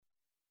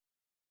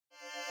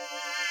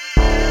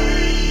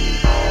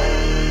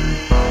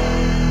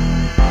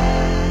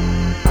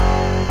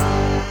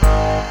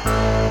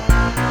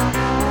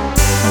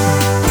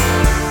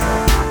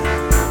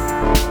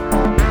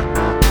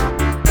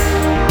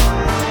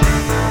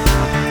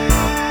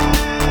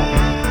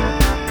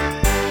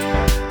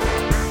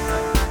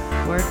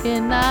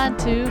9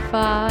 to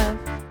 5.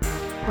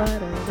 What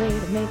a way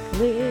to make a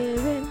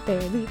living,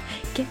 barely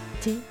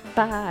getting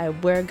by.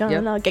 We're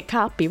gonna get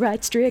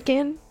copyright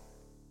stricken.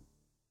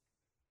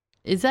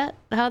 Is that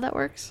how that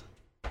works?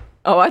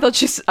 Oh, I thought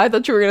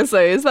you were gonna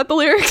say, is that the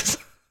lyrics?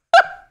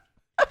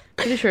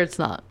 Pretty sure it's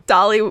not.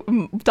 Dolly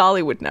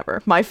would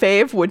never. My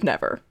fave would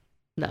never.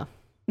 No.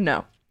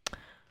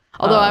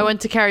 Although I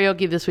went to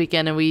karaoke this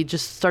weekend and we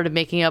just started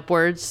making up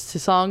words to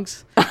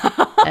songs,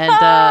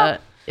 and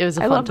it was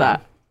a fun love time.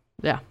 that.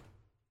 Yeah.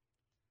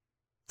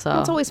 So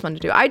It's always fun to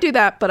do. I do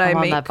that, but I'm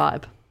on that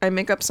vibe. I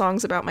make up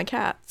songs about my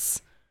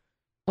cats.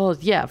 Well,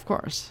 yeah, of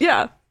course.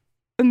 Yeah.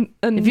 And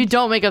If you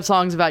don't make up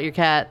songs about your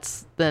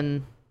cats,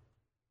 then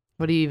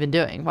what are you even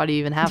doing? Why do you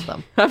even have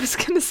them? I was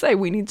gonna say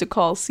we need to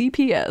call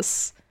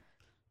CPS,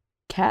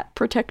 Cat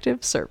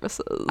Protective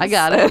Services. I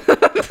got it.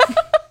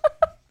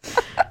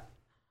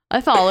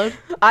 I followed.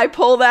 I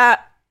pull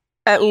that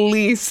at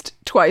least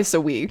twice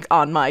a week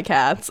on my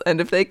cats, and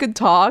if they could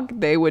talk,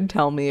 they would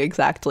tell me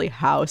exactly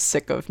how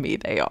sick of me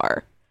they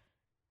are.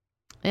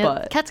 Yeah,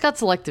 But cats got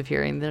selective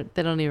hearing.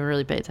 They don't even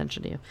really pay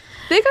attention to you.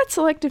 they got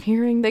selective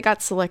hearing, they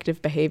got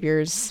selective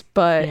behaviors,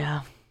 but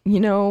Yeah. you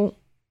know,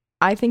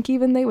 I think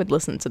even they would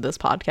listen to this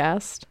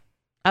podcast.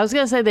 I was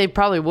going to say they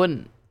probably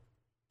wouldn't.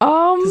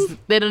 'Cause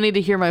they don't need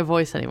to hear my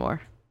voice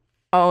anymore.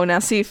 Oh, now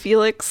see,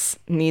 Felix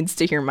needs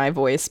to hear my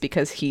voice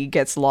because he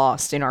gets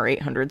lost in our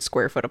 800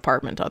 square foot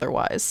apartment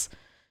otherwise.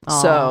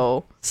 Aw,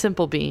 So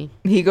simple being.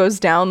 he goes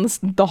down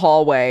the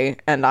hallway,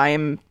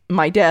 and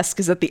my desk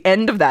is at the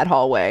end of that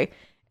hallway,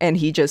 and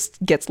he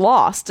just gets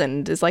lost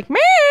and is like, meh!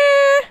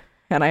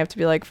 And I have to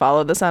be like,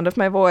 follow the sound of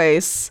my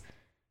voice.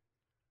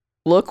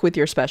 Look with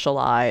your special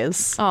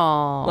eyes.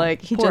 Oh,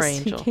 Like, he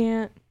Angel.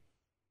 can't.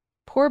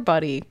 Poor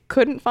buddy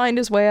couldn't find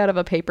his way out of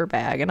a paper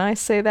bag, and I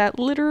say that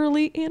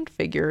literally and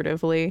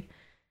figuratively,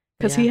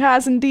 because he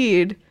has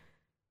indeed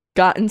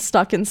gotten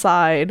stuck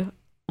inside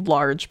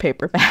large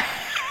paper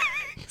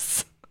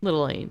bags.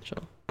 Little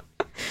angel.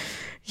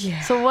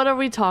 Yeah. So what are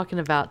we talking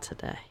about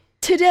today?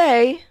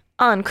 Today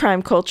on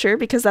Crime Culture,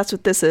 because that's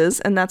what this is,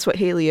 and that's what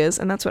Haley is,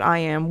 and that's what I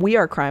am. We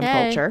are Crime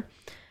Culture.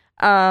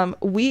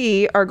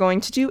 We are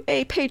going to do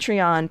a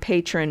Patreon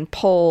patron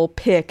poll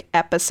pick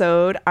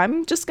episode.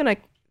 I'm just gonna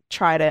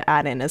try to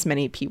add in as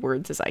many P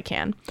words as I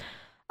can.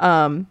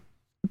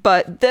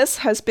 But this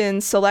has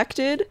been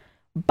selected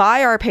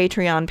by our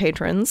Patreon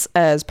patrons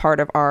as part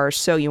of our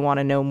So You Want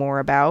to Know More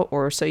About,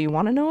 or So You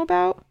Want to Know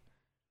About?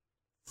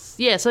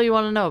 Yeah, so you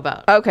want to know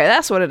about. Okay,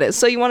 that's what it is.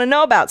 So You Want to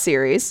Know About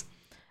series.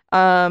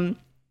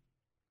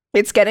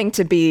 It's getting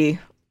to be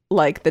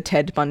like the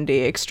Ted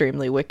Bundy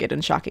extremely wicked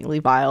and shockingly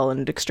vile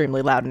and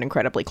extremely loud and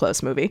incredibly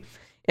close movie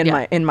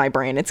in my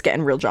brain. It's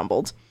getting real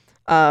jumbled.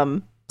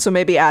 So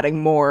maybe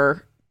adding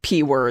more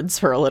P words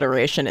for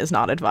alliteration is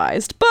not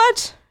advised,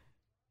 but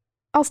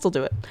I'll still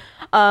do it.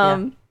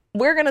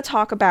 We're going to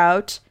talk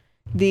about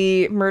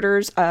the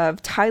murders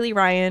of Tylee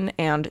Ryan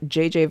and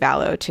JJ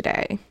Vallow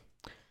today.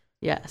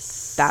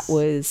 Yes. That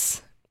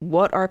was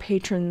what our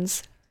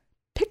patrons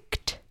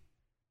picked.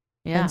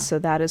 Yeah. And so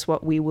that is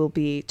what we will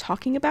be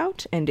talking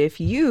about. And if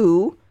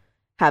you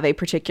have a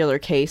particular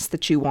case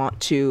that you want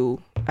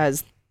to,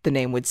 as the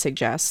name would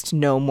suggest,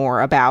 know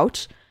more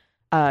about,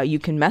 you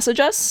can message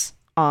us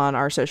on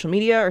our social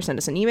media or send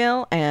us an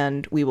email,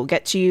 and we will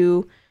get to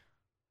you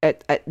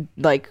at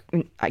like,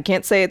 I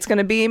can't say it's going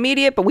to be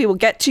immediate, but we will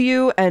get to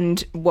you.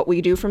 And what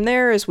we do from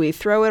there is we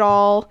throw it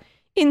all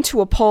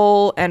into a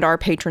poll and our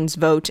patrons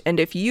vote. And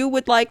if you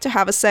would like to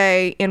have a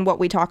say in what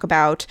we talk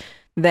about,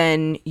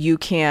 then you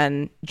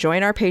can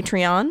join our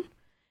Patreon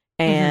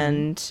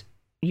and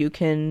you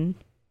can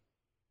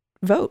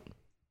vote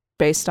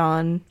based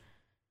on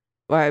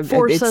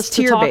force us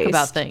to talk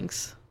about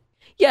things.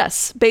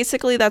 Yes,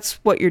 basically that's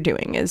what you're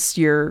doing, is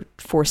you're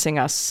forcing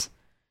us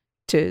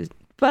to.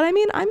 But I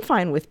mean, I'm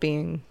fine with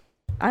being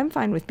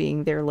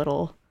their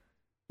little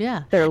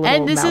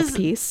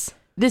mouthpiece.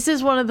 This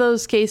is one of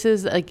those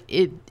cases, like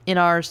in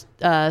our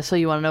So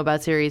You Want to Know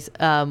About series.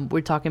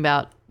 We're talking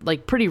about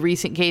like pretty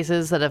recent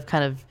cases that have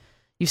kind of,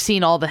 you've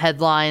seen all the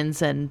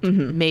headlines and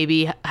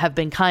maybe have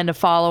been kind of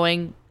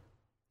following,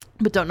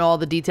 but don't know all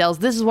the details.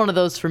 This is one of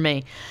those for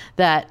me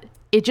that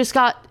it just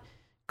got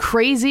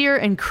crazier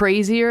and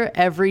crazier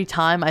every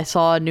time I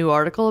saw a new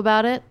article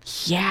about it.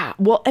 Yeah.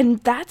 Well, and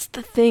that's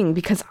the thing,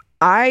 because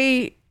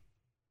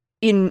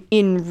in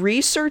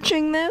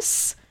researching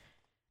this,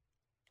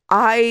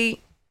 I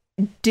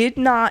did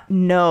not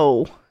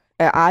know.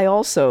 I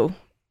also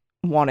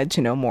wanted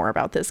to know more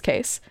about this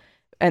case,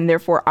 and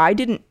therefore I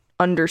didn't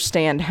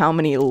understand how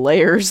many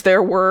layers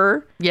there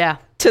were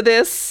to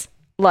this.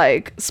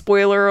 Like,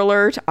 spoiler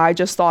alert, I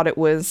just thought it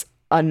was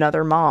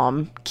another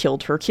mom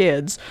killed her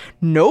kids.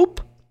 Nope.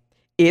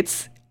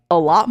 It's a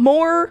lot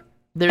more.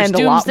 There's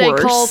doomsday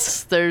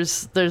cults.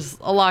 There's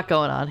a lot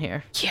going on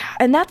here. Yeah,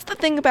 and that's the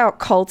thing about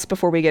cults,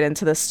 before we get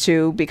into this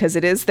too, because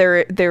it is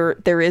there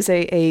is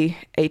a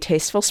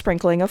tasteful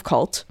sprinkling of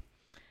cult.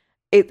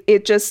 It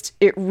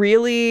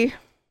really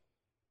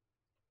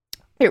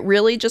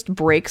just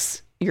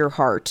breaks your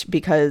heart,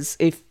 because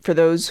if for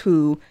those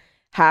who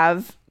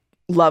have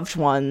loved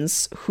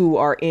ones who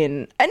are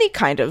in any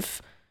kind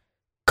of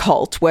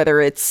cult,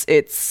 whether it's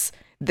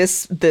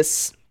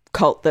this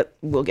cult that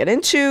we'll get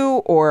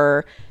into,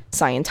 or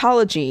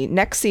Scientology,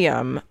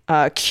 NXIVM,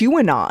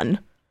 QAnon.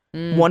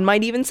 One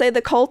might even say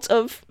the cult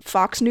of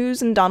Fox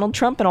News and Donald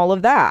Trump and all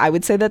of that. I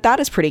would say that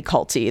is pretty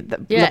culty.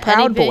 The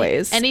Proud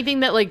Boys.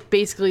 Anything that like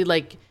basically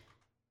like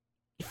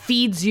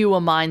feeds you a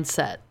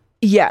mindset.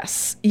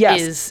 Yes.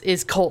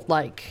 Is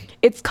cult-like.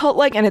 It's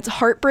cult-like, and it's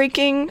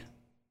heartbreaking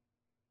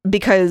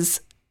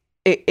because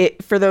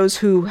it for those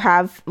who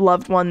have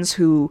loved ones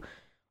who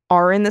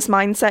are in this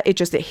mindset, it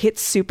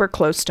hits super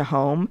close to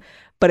home,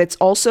 but it's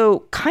also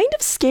kind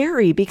of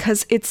scary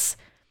because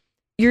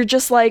you're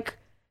just like,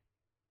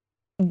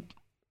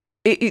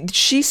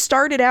 she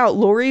started out,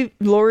 Lori,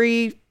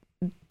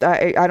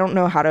 I don't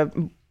know how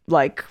to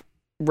like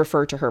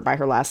refer to her by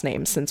her last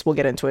name since we'll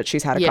get into it.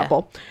 She's had a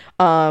couple.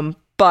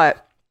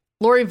 But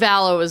Lori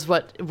Vallow is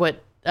what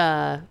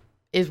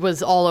it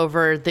was all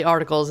over the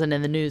articles and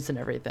in the news and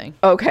everything.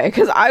 Okay,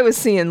 because I was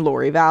seeing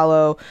Lori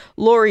Vallow,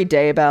 Lori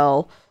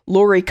Daybell,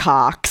 Lori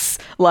Cox.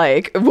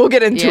 Like, we'll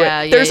get into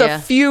it. There's a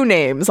few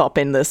names up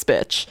in this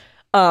bitch.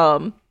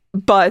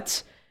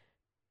 But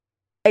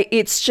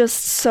it's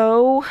just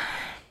so...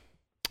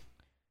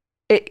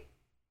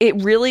 It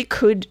really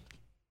could...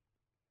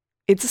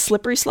 It's a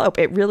slippery slope.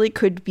 It really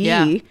could be...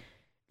 Yeah.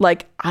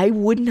 Like, I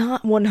would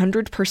not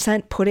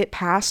 100% put it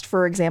past,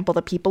 for example,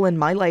 the people in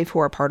my life who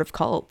are part of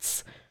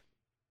cults.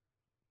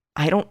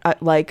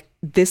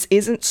 This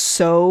isn't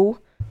so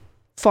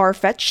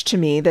far-fetched to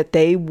me that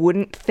they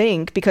wouldn't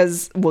think,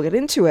 because we'll get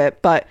into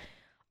it, but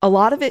a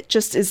lot of it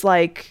just is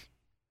like,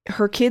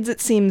 her kids, it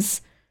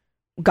seems,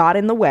 got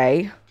in the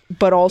way,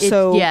 but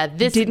also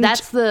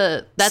that's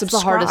the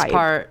hardest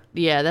part.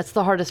 Yeah, that's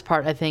the hardest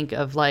part, I think,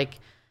 of like,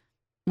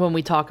 when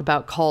we talk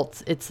about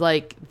cults. It's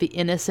like the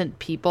innocent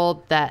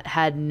people that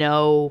had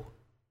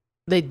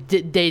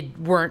they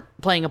weren't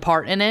playing a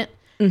part in it,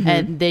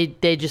 and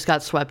they just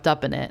got swept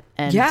up in it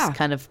and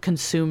kind of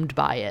consumed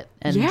by it.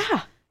 And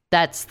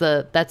that's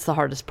the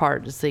hardest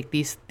part. It's like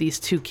these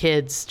two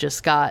kids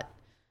just got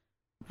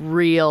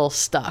real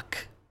stuck.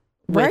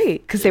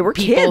 Right, because they were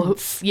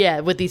kids.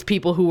 With these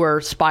people who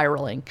were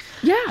spiraling.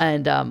 Yeah.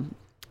 And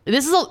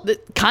this is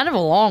kind of a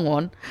long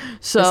one.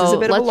 So this is a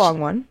bit of a long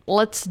one.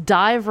 Let's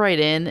dive right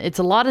in. It's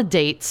a lot of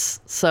dates.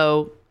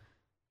 So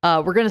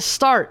we're going to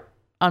start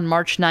on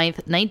March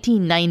 9th,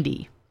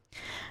 1990.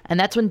 And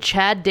that's when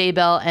Chad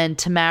Daybell and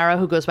Tamara,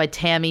 who goes by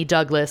Tammy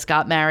Douglas,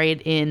 got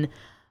married in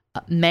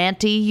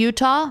Monty,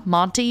 Utah.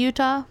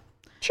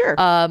 Sure.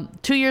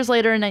 2 years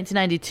later, in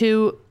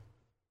 1992,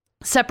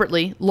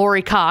 separately,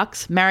 Lori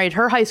Cox married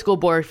her high school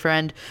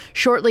boyfriend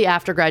shortly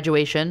after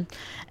graduation.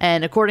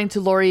 And according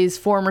to Lori's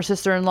former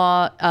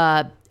sister-in-law,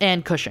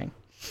 Ann Cushing.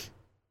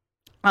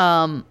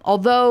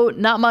 Although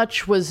not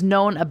much was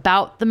known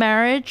about the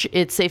marriage,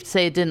 it's safe to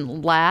say it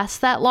didn't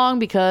last that long,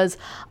 because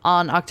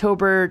on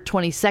October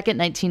 22nd,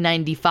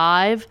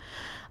 1995,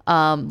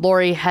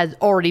 Lori had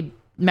already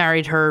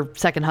married her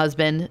second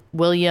husband,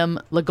 William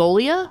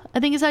LaGolia, I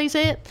think is how you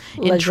say it,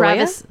 in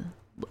Travis.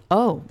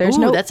 Oh,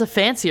 that's a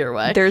fancier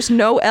way. There's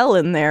no L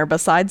in there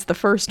besides the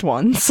first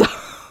one. So.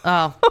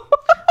 Oh.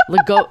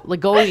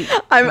 Lagoli.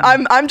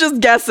 I'm just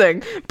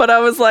guessing, but I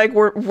was like,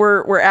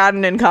 we're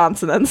adding in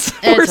consonants.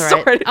 It's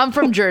all right. I'm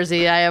from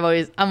Jersey. I'm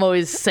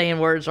always saying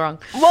words wrong.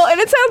 Well, and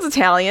it sounds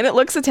Italian. It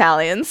looks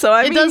Italian. So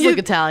I mean, it does look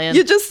Italian.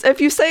 You just,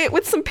 if you say it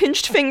with some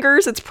pinched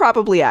fingers, it's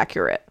probably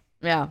accurate.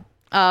 Yeah.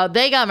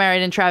 They got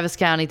married in Travis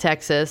County,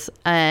 Texas,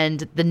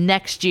 and the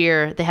next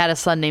year they had a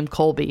son named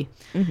Colby.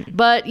 Mm-hmm.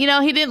 But,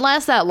 he didn't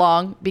last that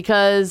long,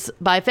 because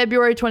by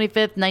February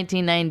 25th,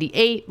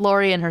 1998,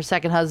 Lori and her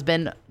second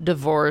husband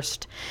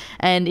divorced.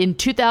 And in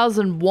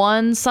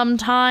 2001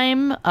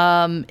 sometime,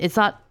 it's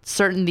not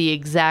certain the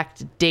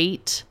exact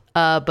date,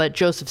 but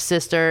Joseph's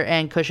sister,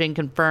 Ann Cushing,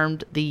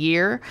 confirmed the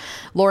year.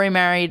 Lori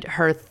married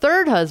her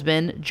third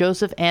husband,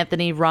 Joseph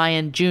Anthony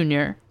Ryan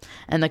Jr.,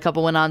 and the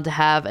couple went on to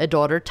have a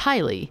daughter,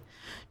 Tylee.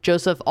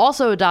 Joseph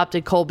also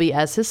adopted Colby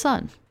as his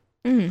son.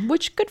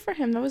 Which, good for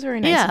him. That was very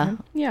nice of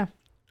him. Yeah.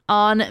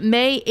 On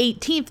May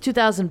 18th,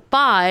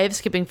 2005,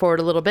 skipping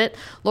forward a little bit,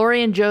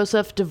 Lori and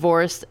Joseph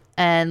divorced,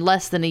 and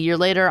less than a year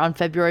later, on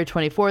February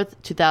 24th,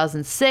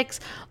 2006,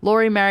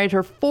 Lori married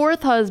her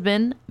fourth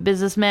husband,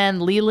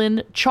 businessman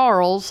Leland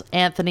Charles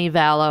Anthony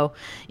Vallow,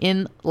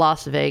 in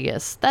Las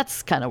Vegas.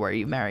 That's kind of where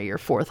you marry your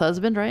fourth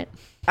husband, right?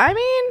 I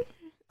mean,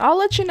 I'll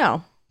let you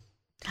know.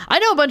 I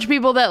know a bunch of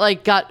people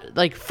that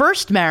got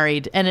first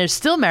married and are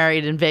still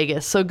married in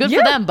Vegas, so good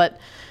for them. But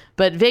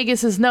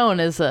Vegas is known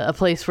as a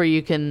place where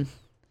you can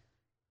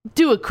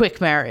do a quick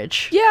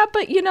marriage. Yeah,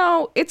 but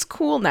it's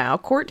cool now.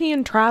 Courtney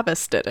and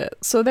Travis did it,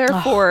 so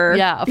therefore,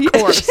 yeah, of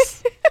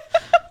course,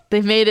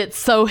 they made it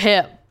so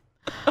hip.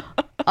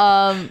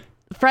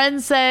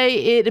 Friends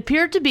say it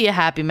appeared to be a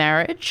happy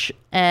marriage,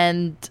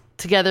 and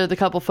together the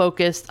couple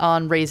focused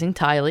on raising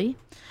Tylee.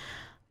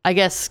 I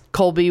guess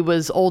Colby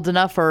was old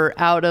enough or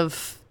out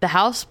of the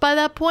house by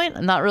that point.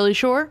 I'm not really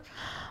sure.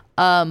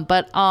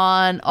 But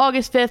on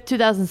August 5th,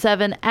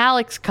 2007,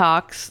 Alex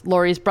Cox,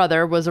 Lori's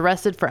brother, was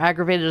arrested for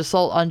aggravated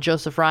assault on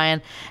Joseph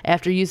Ryan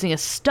after using a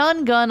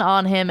stun gun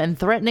on him and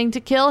threatening to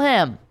kill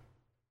him.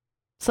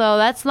 So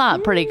that's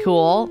not pretty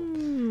cool.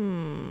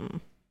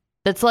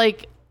 That's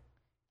like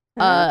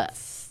a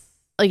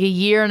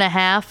year and a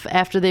half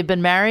after they've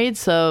been married,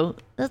 so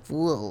that's a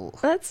little...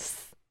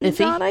 That's iffy.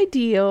 Not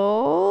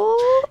ideal.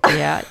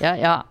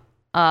 Yeah.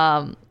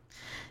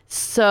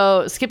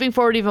 So skipping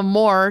forward even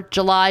more,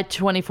 July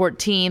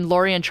 2014,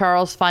 Lori and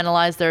Charles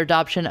finalized their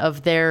adoption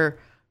of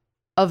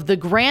the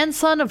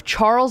grandson of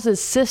Charles's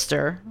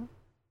sister.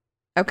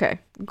 Okay.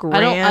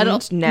 I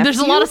don't Nephew? There's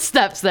a lot of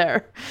steps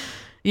there.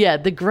 Yeah,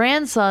 the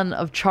grandson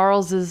of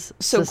Charles's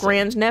sister.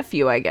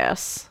 Grandnephew, I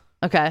guess.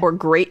 Okay. Or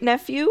great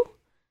nephew,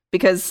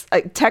 because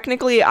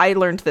technically I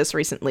learned this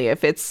recently.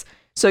 If it's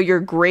so your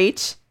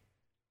great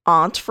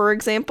aunt, for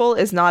example,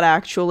 is not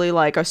actually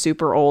like a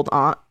super old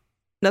aunt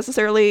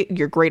necessarily.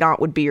 Your great aunt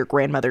would be your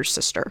grandmother's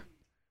sister.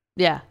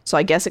 Yeah. So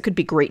I guess it could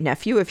be great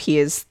nephew if he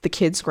is the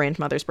kid's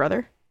grandmother's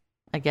brother.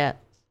 I get.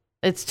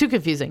 It's too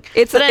confusing.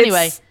 But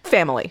anyway, it's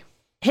family.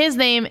 His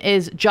name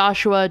is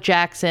Joshua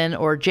Jackson,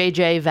 or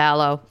JJ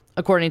Vallow,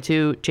 according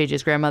to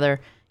JJ's grandmother,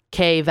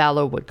 Kay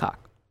Vallow Woodcock.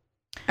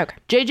 Okay.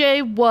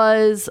 JJ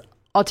was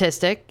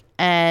autistic,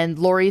 and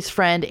Lori's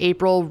friend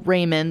April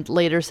Raymond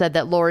later said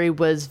that Lori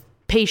was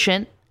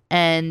patient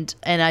and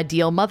an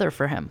ideal mother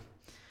for him.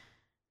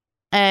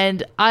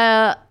 And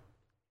are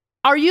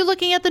you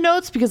looking at the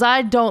notes? Because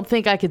I don't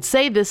think I could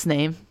say this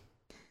name.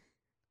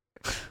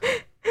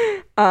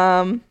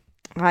 I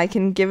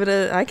can give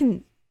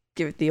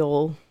it the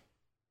old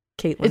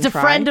Caitlin It's a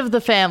try. friend of the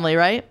family,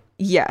 right?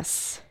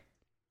 Yes.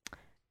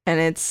 And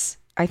it's,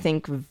 I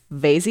think,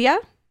 Vaisia,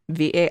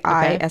 Vaisia.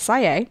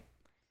 Okay.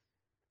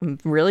 I'm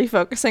really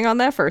focusing on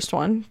that first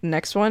one.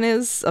 Next one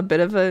is a bit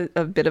of a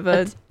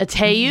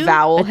Atayu?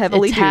 vowel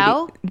heavily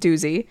Atau?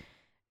 doozy.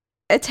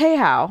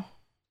 Atehau.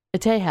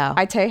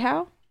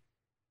 Atehau?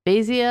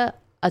 Vaisia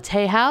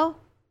Atehau?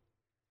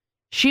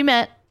 She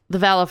met the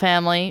Vallow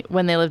family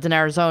when they lived in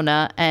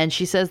Arizona, and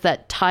she says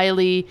that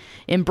Tylee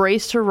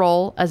embraced her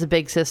role as a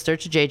big sister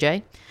to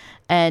JJ,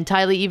 and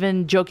Tylee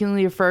even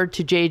jokingly referred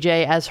to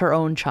JJ as her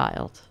own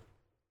child.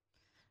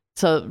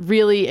 So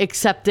really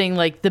accepting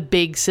like the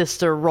big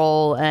sister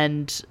role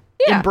and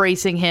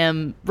embracing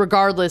him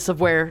regardless of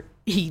where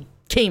he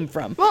came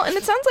from. Well, and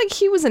it sounds like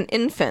he was an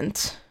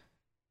infant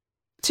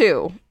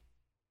too.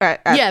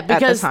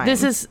 Because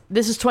this is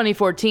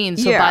 2014,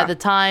 so by the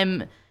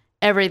time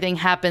everything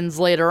happens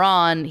later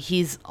on,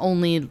 he's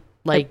only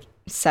like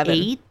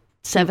 7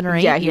 or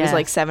 8. Yeah, he was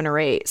like 7 or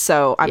 8.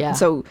 So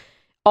so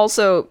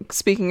also,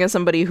 speaking as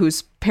somebody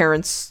whose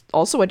parents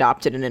also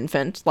adopted an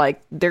infant,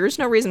 like there's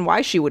no reason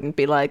why she wouldn't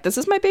be like, this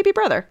is my baby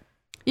brother.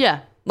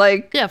 Yeah.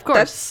 Like, yeah, of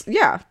course.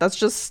 That's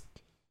just,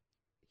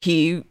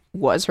 he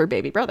was her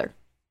baby brother.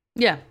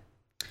 Yeah.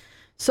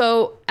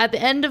 So at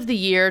the end of the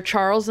year,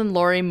 Charles and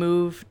Lori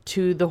moved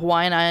to the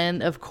Hawaiian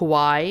island of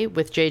Kauai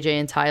with JJ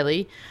and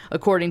Tylee,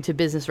 according to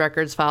business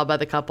records filed by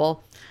the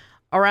couple.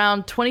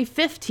 Around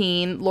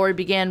 2015, Lori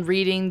began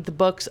reading the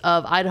books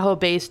of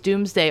Idaho-based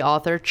doomsday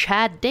author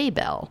Chad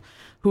Daybell,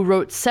 who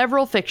wrote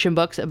several fiction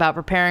books about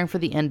preparing for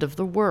the end of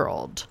the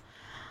world.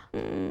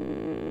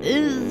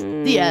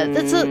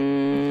 That's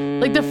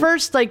like the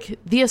first, like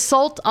the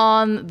assault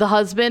on the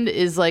husband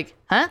is like,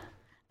 huh?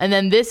 And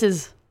then this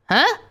is,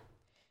 huh?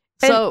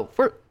 So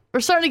we're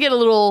starting to get a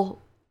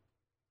little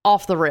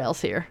off the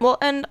rails here. Well,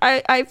 and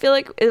I feel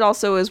like it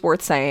also is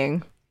worth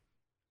saying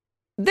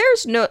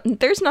there's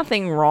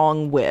nothing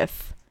wrong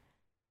with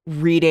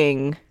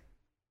reading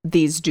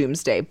these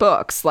doomsday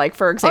books. Like,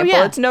 for example,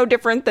 it's no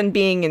different than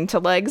being into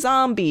like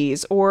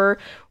zombies or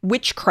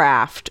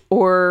witchcraft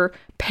or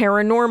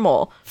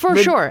paranormal. For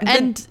sure.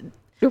 And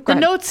the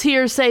notes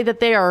here say that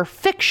they are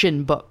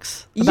fiction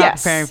books about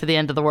preparing for the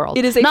end of the world.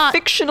 It is a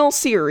fictional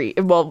series.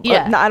 Well,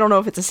 I don't know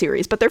if it's a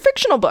series, but they're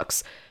fictional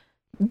books.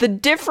 The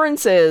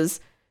difference is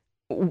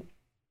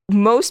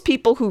most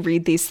people who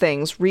read these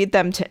things read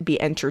them to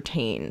be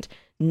entertained,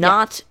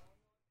 not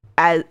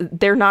as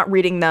they're not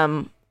reading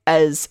them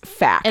as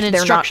fact.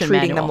 They're not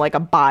treating them like a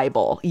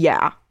Bible.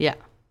 Yeah. Yeah.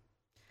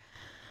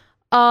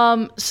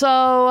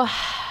 So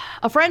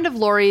a friend of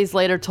Lori's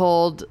later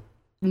told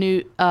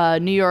New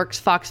York's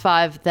Fox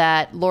 5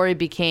 that Lori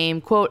became,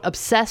 quote,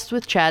 obsessed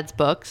with Chad's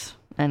books,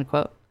 end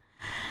quote.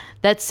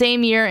 That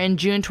same year, in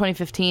June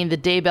 2015, the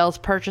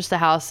Daybells purchased a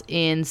house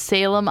in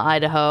Salem,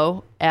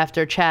 Idaho,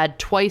 after Chad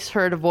twice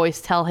heard a voice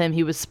tell him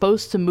he was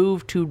supposed to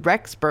move to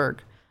Rexburg,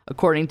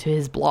 according to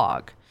his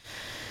blog.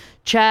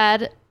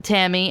 Chad,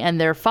 Tammy,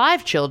 and their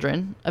 5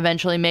 children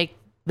eventually make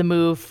the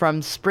move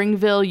from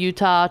Springville,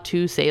 Utah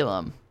to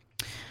Salem.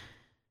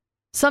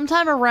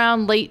 Sometime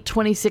around late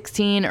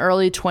 2016,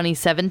 early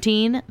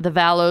 2017, the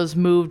Vallows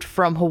moved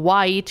from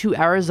Hawaii to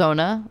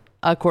Arizona,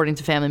 according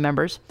to family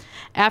members.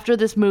 After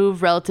this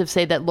move, relatives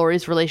say that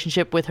Lori's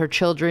relationship with her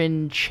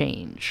children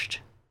changed,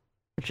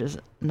 which is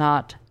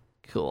not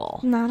cool.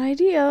 Not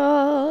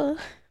ideal.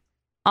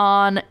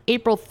 On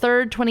April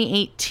 3rd,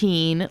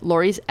 2018,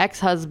 Lori's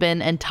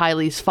ex-husband and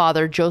Tylee's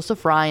father,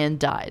 Joseph Ryan,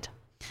 died.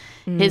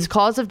 His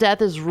cause of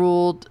death is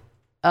ruled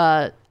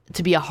to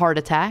be a heart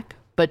attack,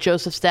 but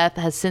Joseph's death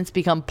has since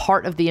become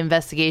part of the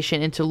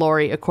investigation into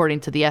Lori, according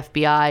to the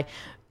FBI.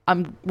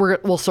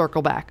 We'll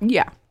circle back.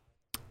 Yeah.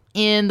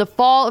 In the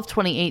fall of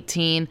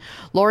 2018,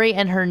 Lori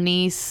and her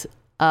niece,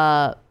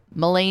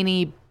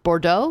 Melanie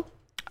Bordeaux.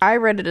 I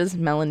read it as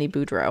Melanie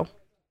Boudreau,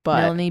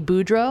 but Melanie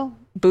Boudreau?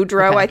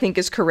 Boudreau, Okay. I think,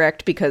 is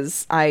correct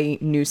because I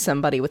knew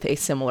somebody with a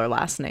similar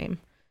last name.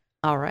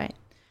 All right.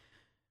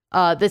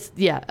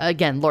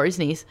 Again, Lori's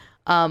niece.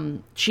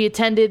 She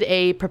attended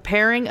a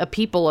Preparing a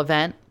People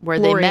event where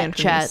Lori they and met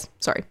her Chad. niece.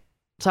 Sorry.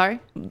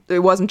 Sorry? It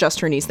wasn't just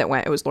her niece that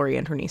went. It was Lori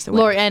and her niece that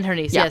went. Lori and her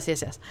niece. Yeah.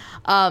 Yes.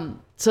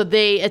 So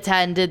they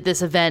attended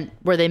this event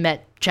where they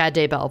met Chad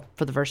Daybell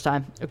for the first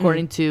time,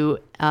 according to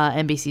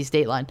NBC's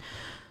Dateline.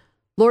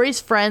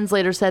 Lori's friends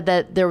later said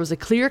that there was a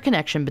clear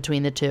connection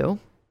between the two.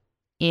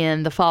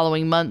 In the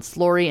following months,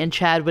 Lori and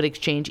Chad would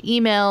exchange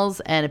emails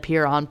and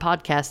appear on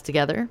podcasts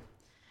together.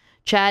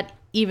 Chad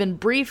even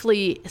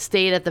briefly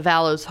stayed at the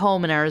Vallows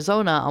home in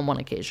Arizona on one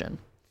occasion.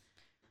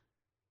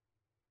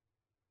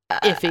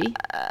 Iffy.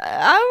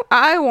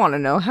 I want to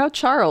know how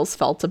Charles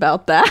felt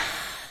about that.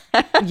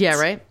 Yeah,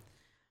 right?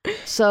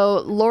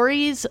 So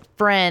Lori's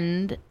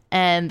friend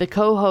and the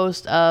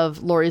co-host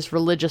of Lori's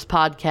religious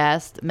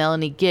podcast,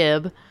 Melanie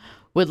Gibb,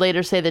 would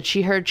later say that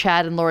she heard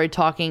Chad and Lori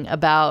talking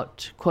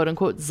about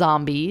quote-unquote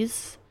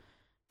zombies,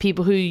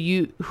 people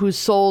whose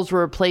souls were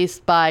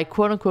replaced by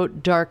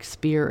quote-unquote dark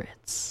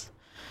spirits.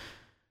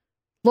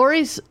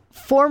 Lori's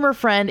former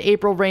friend,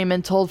 April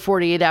Raymond, told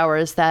 48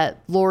 Hours that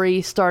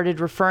Lori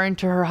started referring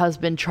to her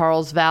husband,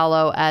 Charles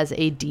Vallow, as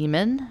a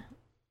demon.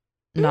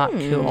 Not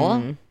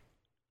cool.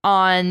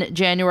 On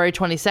January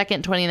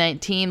 22nd,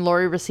 2019,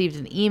 Lori received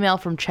an email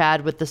from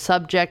Chad with the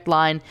subject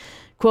line,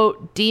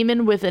 quote,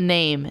 demon with a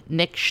name,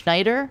 Nick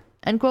Schneider,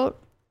 end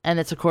quote. And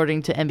it's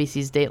according to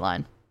NBC's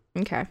Dateline.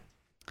 Okay.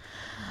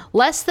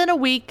 Less than a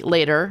week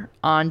later,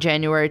 on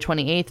January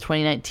 28th,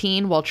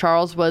 2019, while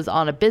Charles was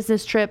on a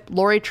business trip,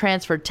 Lori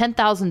transferred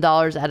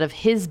 $10,000 out of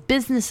his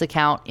business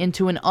account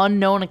into an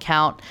unknown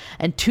account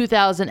and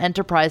 2,000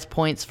 enterprise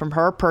points from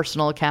her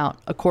personal account,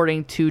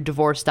 according to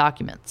divorce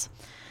documents.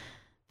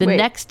 The Wait.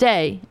 next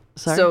day...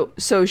 Sorry?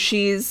 So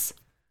she's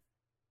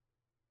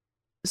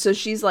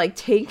like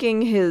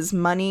taking his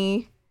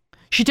money.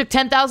 She took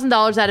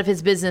 $10,000 out of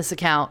his business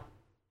account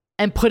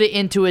and put it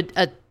into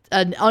an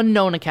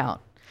unknown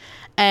account.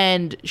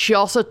 And she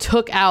also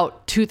took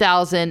out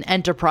 2,000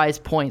 enterprise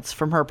points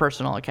from her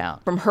personal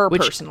account. From her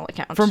personal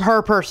account. From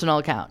her personal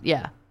account,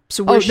 yeah.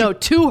 So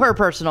to her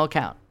personal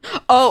account.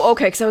 Oh,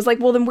 okay. Because I was like,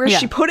 well, then where's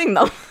she putting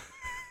them?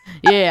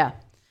 Yeah.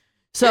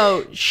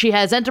 So she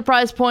has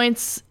enterprise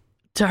points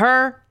to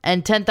her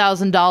and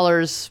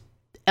 $10,000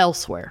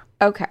 elsewhere.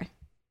 Okay.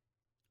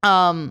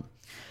 The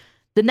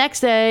next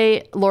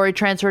day, Lori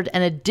transferred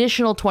an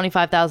additional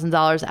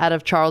 $25,000 out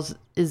of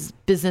Charles's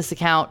business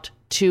account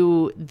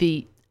to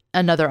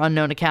another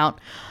unknown account,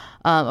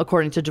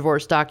 according to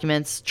divorce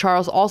documents.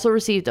 Charles also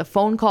received a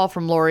phone call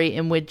from Lori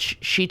in which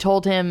she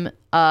told him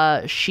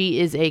she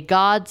is a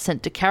god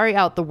sent to carry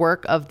out the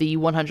work of the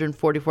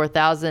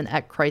 144,000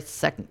 at Christ's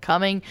second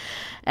coming,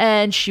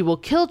 and she will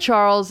kill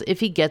Charles if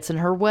he gets in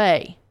her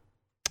way.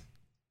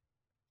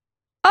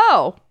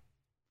 Oh.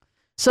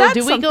 So that's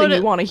do we something go to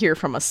you want to hear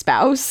from a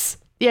spouse?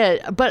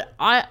 Yeah, but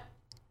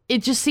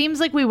it just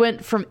seems like we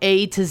went from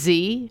A to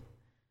Z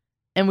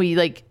and we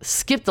like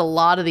skipped a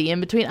lot of the in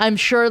between. I'm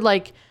sure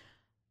like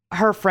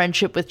her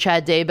friendship with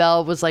Chad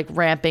Daybell was like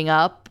ramping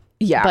up.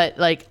 Yeah. But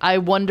like I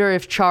wonder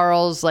if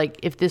Charles, like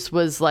if this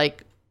was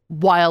like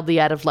wildly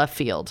out of left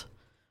field.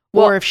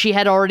 Or if she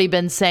had already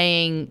been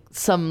saying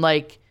some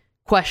like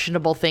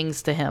questionable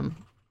things to him.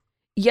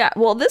 Yeah,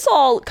 well, this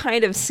all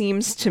kind of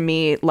seems to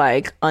me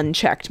like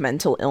unchecked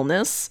mental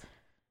illness.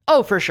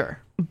 Oh, for sure.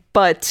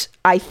 But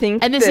I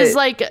think and this is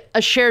like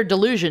a shared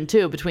delusion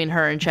too between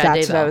her and Chad Daybell.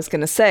 That's what I was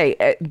going to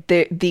say.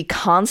 The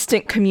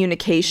constant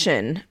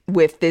communication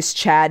with this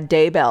Chad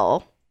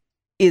Daybell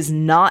is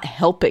not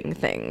helping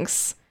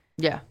things.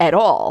 Yeah. At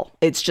all.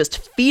 It's just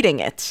feeding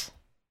it.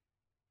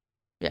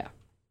 Yeah.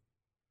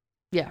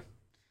 Yeah.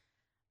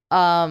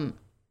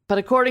 But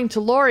according to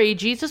Lori,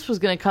 Jesus was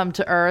going to come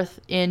to Earth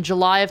in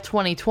July of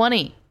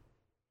 2020.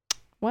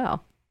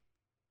 Wow.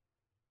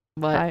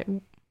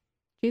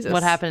 Jesus.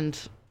 What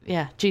happened?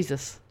 Yeah,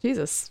 Jesus.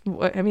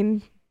 I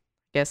mean,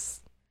 I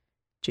guess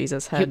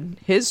Jesus had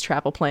his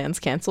travel plans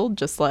canceled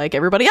just like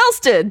everybody else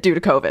did due to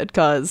COVID,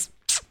 because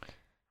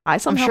I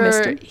somehow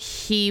missed him.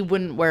 He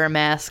wouldn't wear a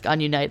mask on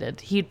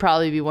United. He'd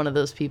probably be one of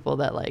those people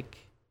that like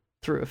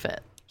threw a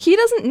fit. He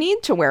doesn't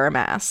need to wear a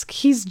mask.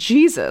 He's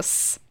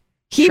Jesus.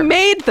 He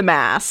made the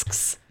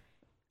masks.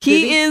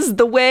 He is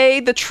the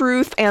way, the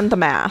truth, and the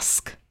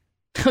mask.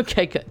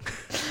 Okay, good.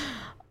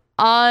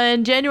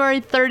 On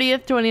January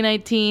 30th,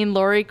 2019,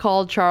 Lori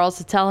called Charles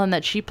to tell him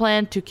that she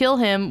planned to kill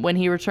him when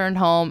he returned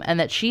home and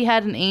that she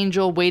had an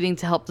angel waiting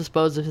to help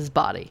dispose of his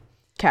body.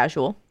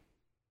 Casual.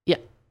 Yeah.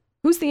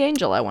 Who's the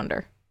angel, I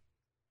wonder?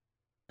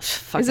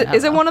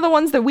 Is it one of the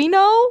ones that we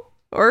know?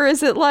 Or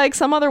is it like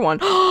some other one?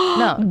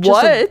 No.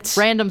 What? Just a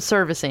random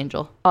service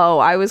angel. Oh,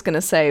 I was going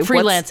to say.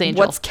 Freelance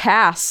angel. What's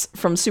Cass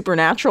from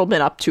Supernatural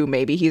been up to?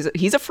 Maybe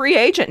he's a free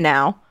agent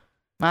now.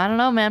 I don't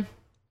know, man.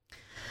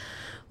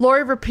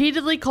 Lori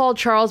repeatedly called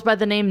Charles by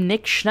the name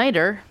Nick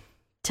Schneider,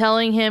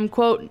 telling him,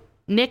 quote,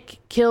 Nick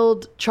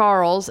killed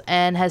Charles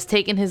and has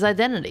taken his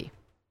identity,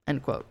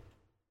 end quote.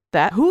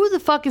 Who the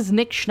fuck is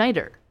Nick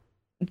Schneider?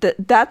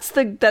 That's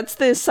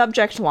the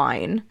subject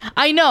line.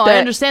 I know, I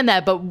understand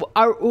that, but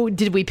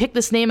did we pick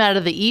this name out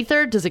of the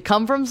ether? Does it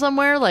come from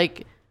somewhere?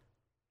 Like,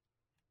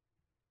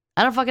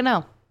 I don't fucking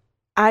know.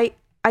 I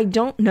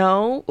don't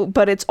know,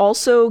 but it's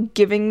also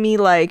giving me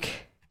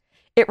like,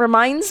 it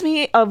reminds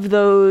me of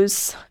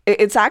those.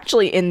 It's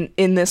actually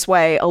in this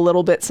way a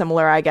little bit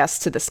similar, I guess,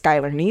 to the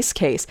Skylar Neese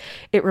case.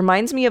 It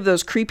reminds me of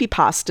those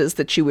creepypastas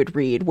that you would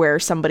read where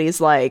somebody's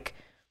like,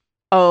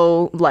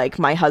 oh, like,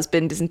 my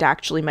husband isn't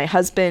actually my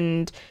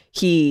husband.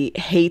 He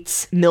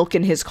hates milk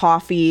in his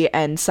coffee,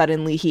 and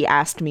suddenly he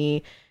asked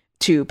me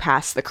to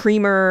pass the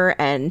creamer,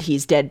 and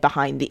he's dead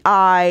behind the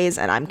eyes,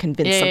 and I'm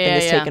convinced something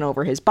has taken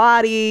over his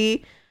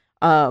body.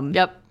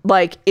 Yep.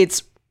 Like,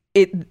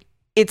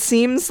 it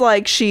seems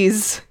like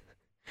she's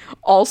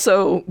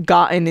also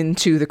gotten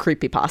into the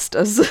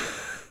creepypastas.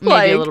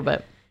 Maybe a little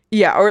bit.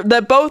 Yeah, or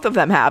that both of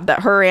them have,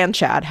 that her and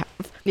Chad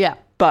have. Yeah.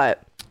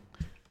 But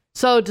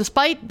so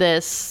despite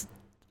this,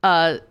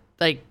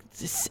 like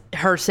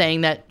her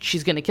saying that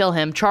she's going to kill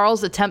him,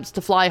 Charles attempts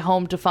to fly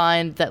home to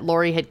find that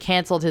Lori had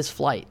canceled his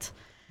flight.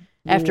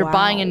 After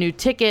buying a new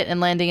ticket and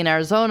landing in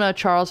Arizona,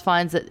 Charles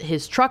finds that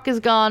his truck is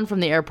gone from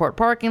the airport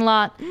parking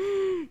lot.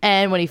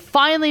 And when he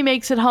finally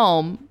makes it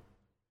home,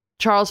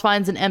 Charles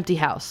finds an empty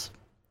house.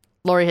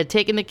 Lori had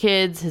taken the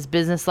kids, his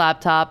business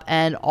laptop,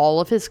 and all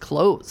of his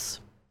clothes.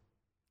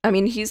 I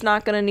mean, he's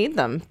not going to need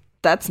them.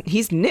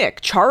 He's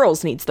Nick.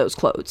 Charles needs those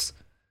clothes.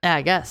 Yeah,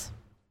 I guess.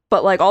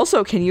 But, like,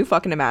 also, can you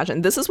fucking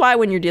imagine? This is why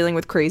when you're dealing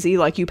with crazy,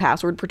 like, you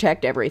password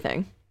protect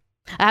everything.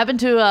 I happened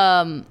to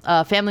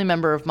a family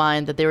member of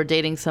mine that they were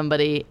dating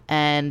somebody,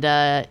 and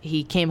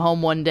he came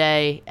home one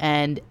day,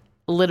 and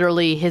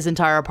literally his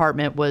entire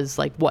apartment was,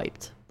 like,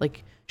 wiped.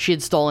 Like, she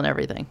had stolen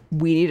everything.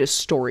 We need a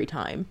story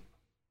time.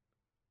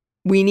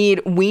 We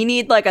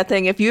need like a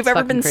thing. If you've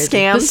ever been crazy.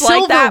 scammed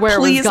like that,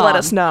 please let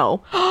us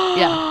know.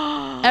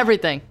 Yeah,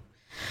 everything.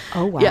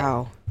 Oh wow.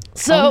 Yeah.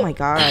 So, oh my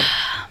god.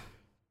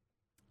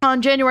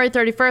 On January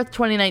 31st,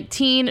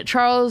 2019,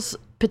 Charles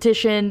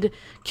petitioned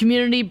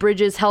Community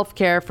Bridges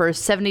Healthcare for a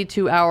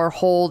 72-hour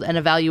hold and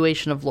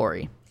evaluation of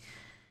Lori.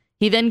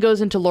 He then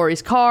goes into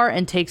Lori's car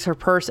and takes her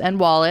purse and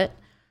wallet.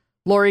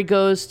 Lori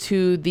goes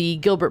to the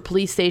Gilbert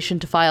police station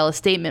to file a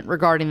statement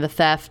regarding the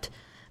theft.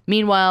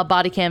 Meanwhile,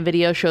 body cam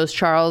video shows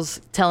Charles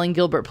telling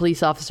Gilbert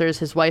police officers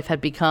his wife had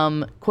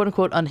become,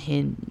 quote-unquote,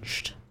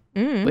 unhinged,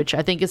 which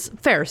I think is a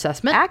fair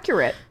assessment.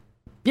 Accurate.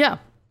 Yeah.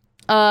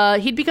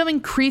 He'd become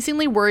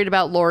increasingly worried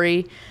about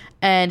Lori,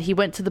 and he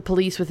went to the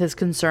police with his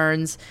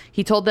concerns.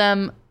 He told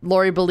them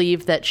Lori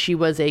believed that she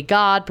was a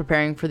god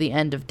preparing for the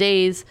end of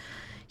days.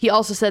 He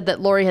also said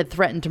that Lori had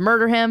threatened to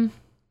murder him.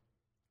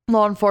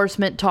 Law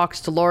enforcement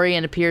talks to Lori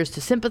and appears to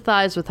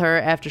sympathize with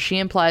her after she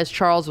implies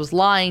Charles was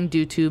lying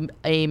due to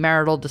a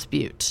marital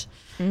dispute.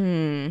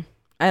 And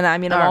I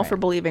mean, I'm all for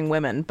believing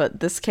women, but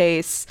this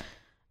case,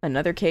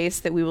 another case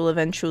that we will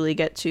eventually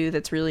get to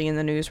that's really in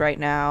the news right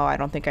now, I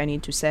don't think I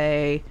need to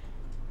say.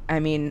 I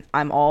mean,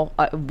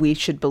 we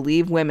should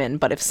believe women,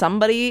 but if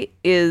somebody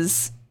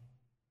is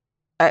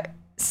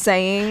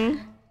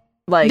saying,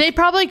 like, they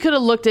probably could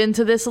have looked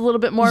into this a little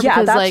bit more,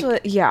 yeah, because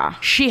that's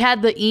like she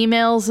had the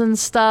emails and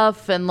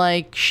stuff, and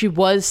like she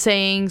was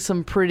saying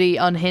some pretty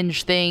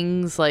unhinged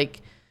things.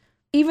 Like,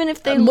 even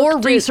if they more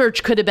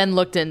research could have been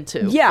looked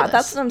into. Yeah,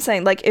 that's what I'm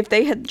saying. Like, if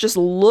they had just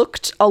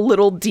looked a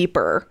little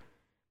deeper,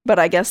 but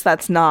I guess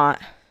that's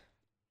not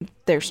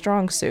their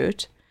strong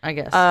suit. I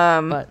guess.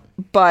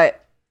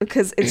 But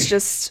because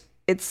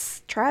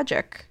it's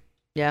tragic.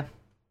 Yeah.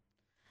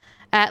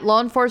 At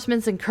law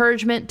enforcement's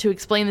encouragement to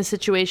explain the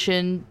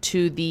situation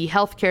to the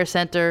healthcare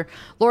center,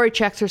 Lori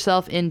checks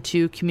herself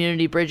into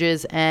Community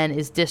Bridges and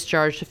is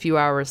discharged a few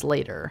hours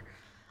later.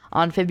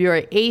 On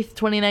February 8th,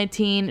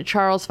 2019,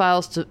 Charles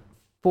files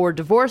for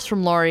divorce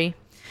from Lori.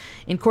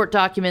 In court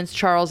documents,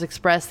 Charles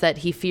expressed that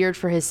he feared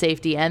for his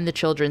safety and the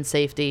children's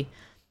safety.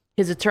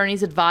 His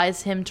attorneys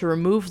advised him to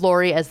remove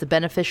Lori as the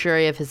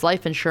beneficiary of his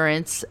life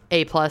insurance,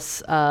 A+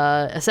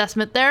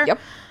 assessment there.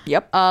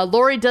 Yep.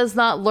 Lori does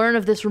not learn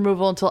of this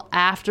removal until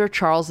after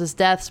Charles's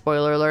death,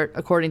 spoiler alert,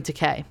 according to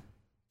Kay.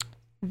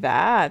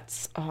 Yeah.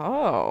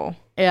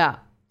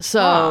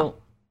 So,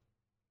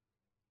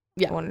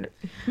 yeah.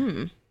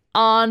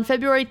 On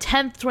February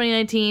 10th,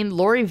 2019,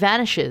 Lori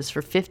vanishes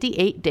for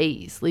 58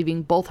 days,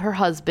 leaving both her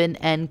husband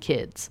and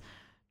kids.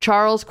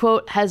 Charles,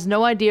 quote, has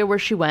no idea where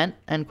she went,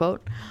 end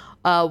quote.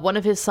 One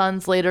of his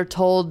sons later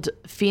told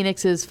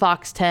Phoenix's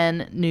Fox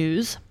 10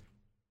 News.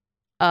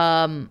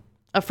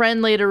 A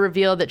friend later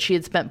revealed that she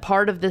had spent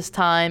part of this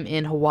time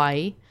in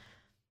Hawaii,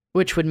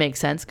 which would make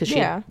sense because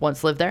she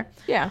once lived there.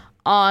 Yeah.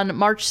 On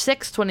March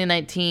 6,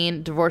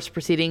 2019, divorce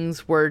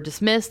proceedings were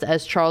dismissed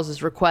as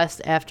Charles's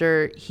request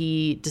after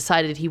he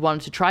decided he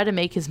wanted to try to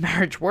make his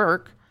marriage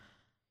work.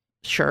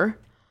 Sure.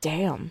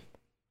 Damn.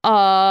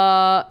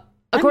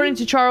 According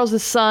to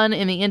Charles's son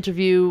in the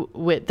interview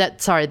with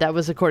that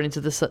was according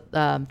to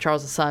the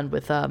Charles's son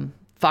with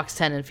Fox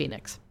 10 in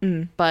Phoenix.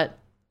 But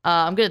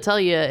I'm going to tell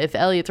you, if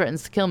Elliot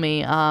threatens to kill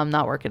me, I'm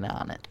not working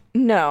on it.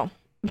 No.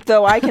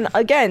 Though I can,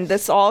 again,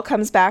 this all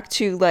comes back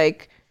to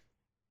like,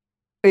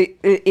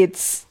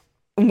 it's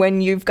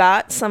when you've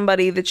got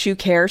somebody that you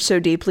care so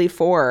deeply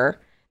for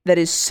that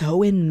is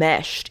so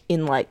enmeshed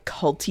in like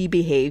culty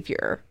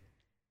behavior.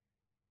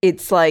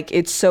 It's like,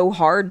 it's so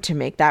hard to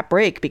make that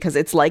break because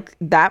it's like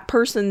that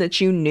person that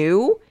you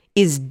knew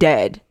is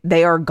dead.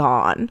 They are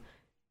gone.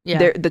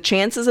 Yeah. The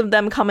chances of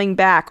them coming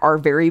back are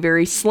very,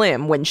 very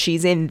slim when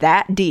she's in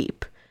that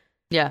deep.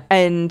 Yeah.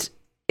 And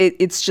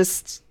it's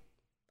just,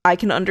 I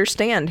can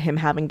understand him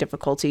having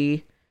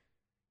difficulty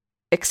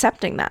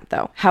accepting that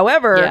though.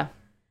 However,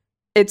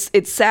 it's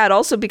sad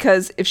also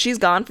because if she's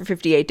gone for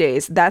 58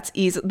 days, that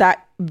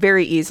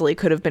very easily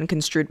could have been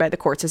construed by the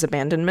courts as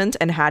abandonment.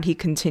 And had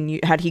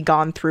he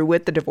gone through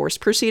with the divorce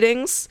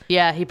proceedings,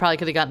 he probably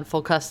could have gotten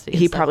full custody.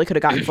 He probably could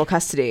have gotten full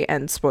custody.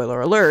 And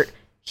spoiler alert,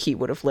 he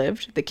would have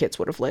lived. The kids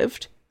would have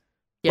lived.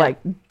 Yeah. Like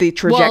the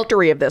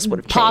trajectory of this would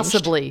have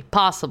changed.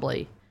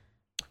 Possibly.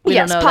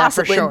 Yes,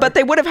 possibly. Sure. But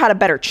they would have had a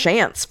better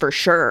chance for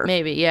sure.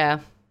 Maybe,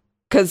 yeah.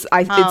 Because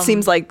it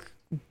seems like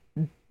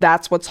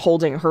that's what's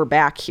holding her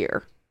back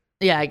here.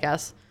 Yeah, I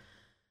guess.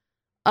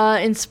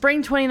 In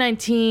spring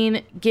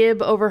 2019,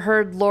 Gibb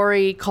overheard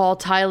Lori call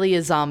Tylee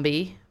a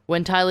zombie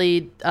when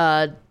Tylee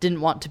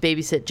didn't want to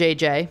babysit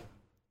JJ.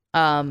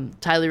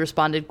 Tylee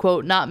responded,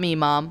 quote, "Not me,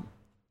 Mom,"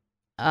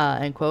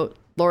 end quote.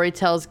 Lori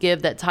tells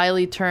Gibb that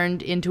Tylee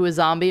turned into a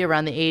zombie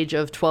around the age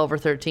of 12 or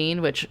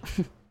 13, which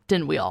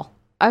didn't we all?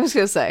 I was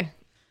going to say,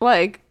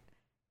 like...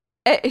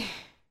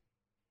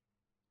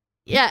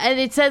 Yeah, and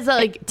it says that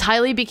like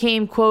Tylee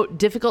became, quote,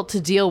 difficult to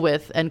deal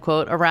with, end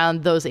quote,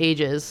 around those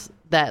ages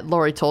that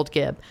Lori told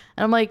Gibb.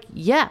 And I'm like,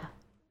 yeah,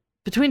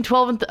 between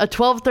 12 and a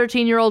 12,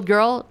 13-year-old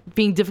girl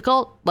being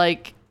difficult,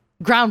 like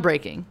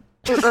groundbreaking.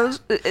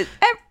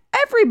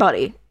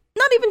 Everybody,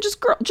 not even just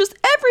girl, just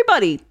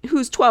everybody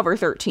who's 12 or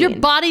 13. Your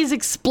body's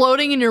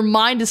exploding and your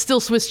mind is still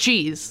Swiss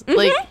cheese.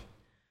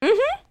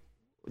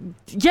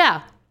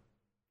 Yeah.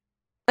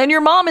 And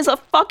your mom is a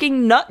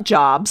fucking nut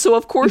job, so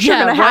of course you're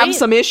gonna have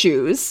some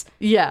issues.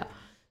 Yeah.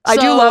 I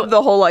do love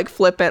the whole like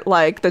flippant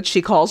like that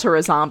she calls her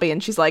a zombie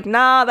and she's like,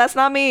 nah, that's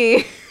not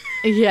me.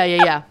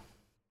 Yeah.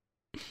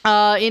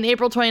 In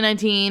April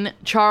 2019,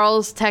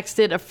 Charles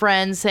texted a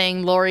friend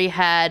saying Lori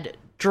had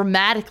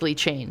dramatically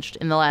changed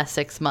in the last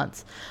 6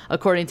 months,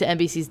 according to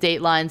NBC's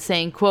Dateline,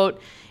 saying, quote,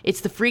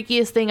 "It's the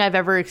freakiest thing I've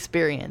ever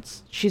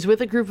experienced. She's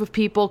with a group of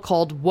people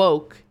called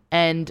Woke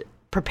and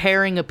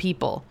preparing a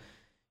people.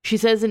 She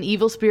says an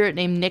evil spirit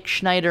named Nick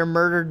Schneider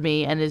murdered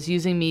me and is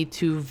using me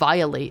to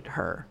violate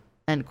her,"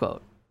 end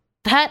quote.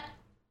 That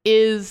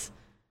is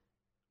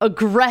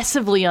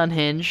aggressively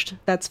unhinged.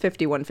 That's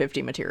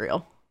 5150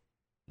 material.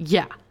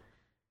 Yeah.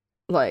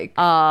 Like.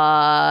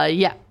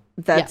 Yeah.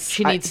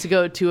 She needs to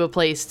go to a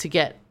place to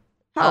get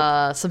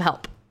some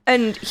help.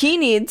 And he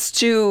needs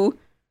to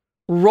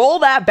roll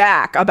that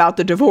back about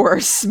the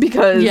divorce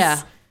because.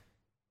 Yeah.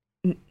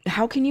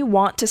 How can you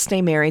want to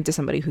stay married to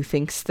somebody who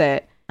thinks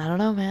that. I don't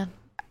know, man.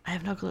 I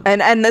have no clue.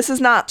 And this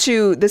is not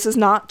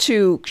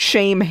to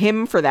shame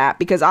him for that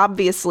because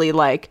obviously,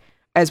 like,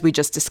 as we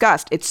just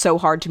discussed, it's so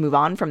hard to move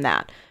on from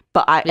that.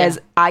 But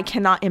I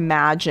cannot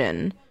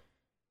imagine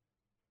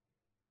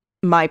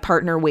my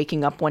partner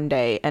waking up one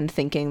day and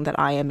thinking that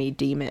I am a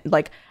demon.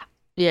 Like,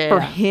 for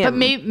him.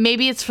 But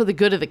maybe it's for the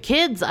good of the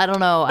kids. I don't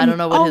know. I don't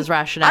know what his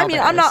rationale is.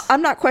 I mean,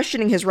 I'm not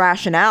questioning his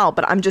rationale,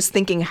 but I'm just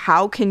thinking,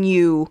 how can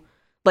you,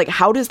 like,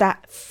 how does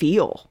that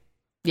feel?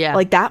 Yeah.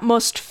 Like, that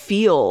must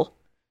feel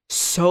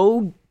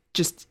so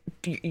just,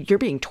 you're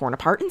being torn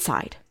apart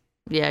inside.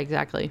 Yeah,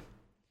 exactly.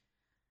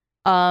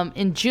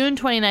 In June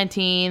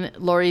 2019,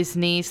 Lori's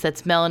niece,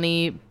 that's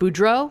Melanie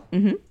Boudreau,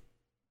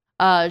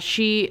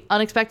 she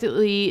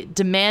unexpectedly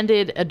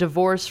demanded a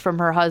divorce from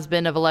her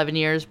husband of 11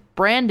 years,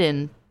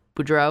 Brandon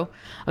Boudreau,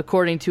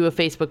 according to a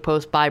Facebook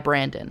post by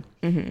Brandon.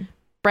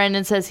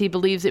 Brandon says he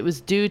believes it was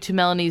due to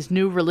Melanie's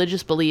new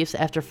religious beliefs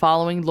after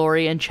following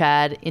Lori and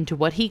Chad into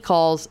what he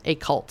calls a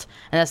cult.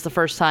 And that's the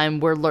first time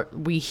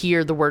we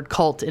hear the word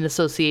cult in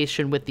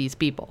association with these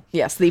people.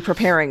 Yes, the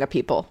preparing of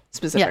people,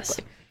 specifically. Yes.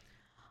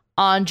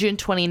 On June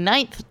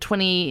 29th,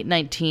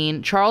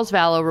 2019, Charles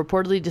Vallow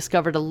reportedly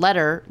discovered a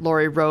letter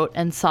Lori wrote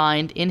and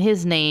signed in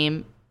his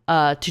name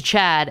to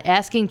Chad,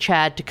 asking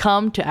Chad to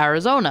come to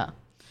Arizona.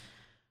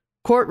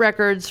 Court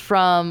records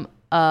from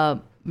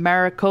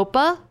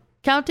Maricopa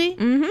County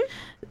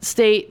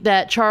state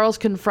that Charles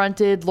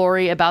confronted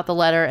Lori about the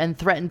letter and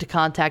threatened to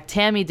contact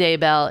Tammy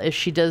Daybell if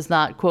she does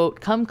not,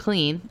 quote, come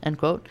clean, end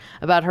quote,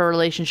 about her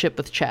relationship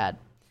with Chad.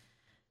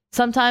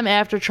 Sometime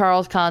after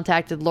Charles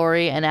contacted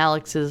Lori and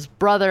Alex's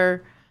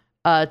brother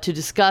to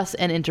discuss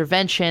an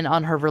intervention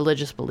on her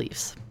religious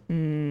beliefs.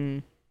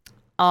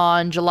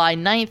 On July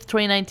 9th,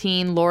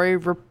 2019, Lori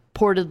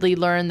reportedly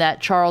learned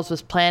that Charles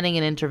was planning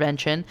an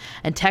intervention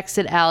and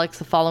texted Alex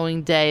the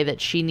following day that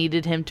she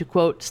needed him to,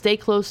 quote, stay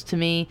close to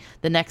me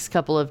the next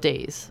couple of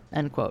days,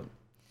 end quote.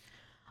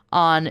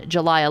 On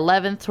July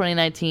 11th,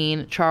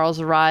 2019, Charles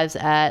arrives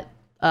at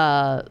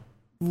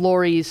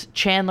Lori's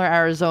Chandler,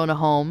 Arizona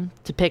home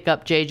to pick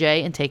up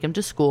JJ and take him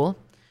to school.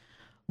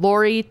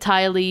 Lori,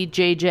 Tylee,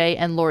 JJ,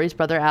 and Lori's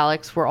brother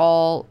Alex were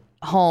all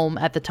home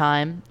at the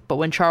time, but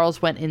when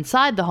Charles went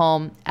inside the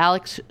home,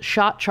 Alex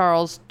shot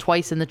Charles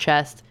twice in the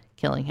chest,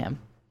 killing him.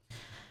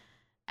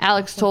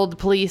 Alex told the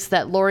police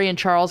that Lori and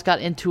Charles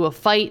got into a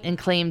fight and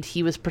claimed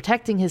he was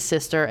protecting his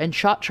sister and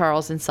shot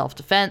Charles in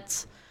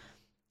self-defense.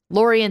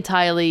 Lori and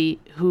Tylee,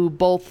 who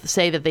both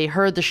say that they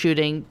heard the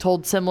shooting,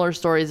 told similar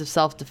stories of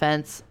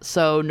self-defense,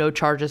 so no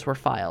charges were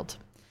filed.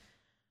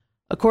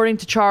 According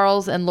to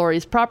Charles and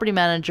Lori's property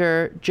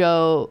manager,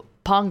 Joe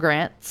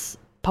Pongrantz,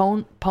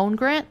 I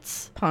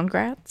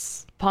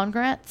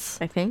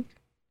think.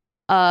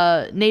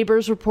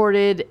 Neighbors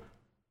reported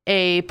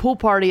a pool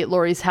party at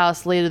Lori's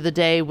house later the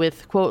day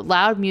with, quote,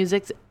 loud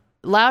music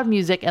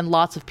and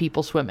lots of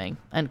people swimming,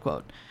 end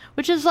quote.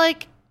 Which is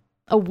like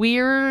a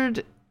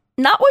weird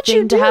not what thing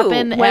you do to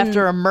happen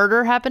after a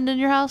murder happened in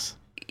your house.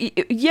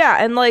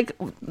 Yeah, and like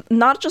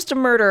not just a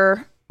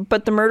murder,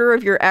 but the murder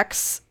of your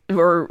ex,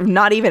 or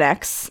not even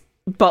ex,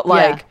 but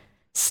like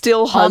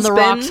still husband,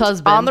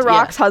 on the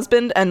rocks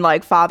husband, and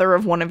like father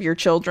of one of your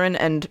children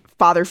and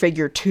father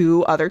figure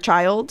to other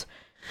child.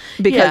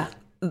 Because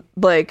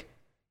like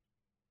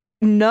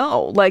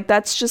no, like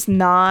that's just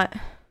not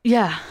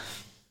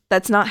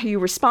that's not how you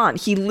respond.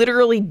 He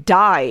literally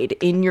died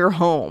in your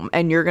home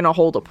and you're gonna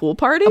hold a pool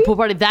party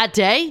that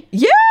day.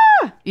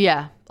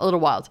 Yeah, a little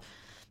wild.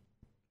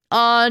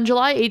 On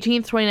July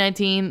 18th,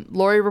 2019,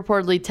 Lori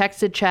reportedly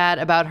texted Chad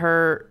about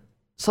her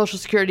Social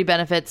Security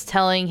benefits,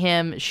 telling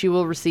him she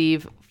will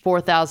receive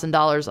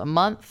 $4,000 a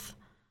month.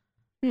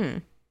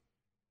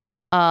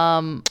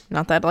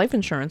 Not that life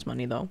insurance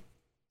money, though.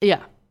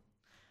 Yeah.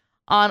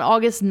 On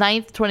August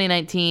 9th,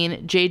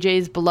 2019,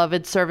 JJ's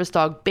beloved service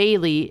dog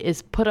Bailey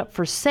is put up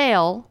for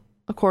sale,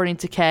 according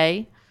to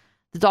Kay.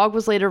 The dog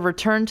was later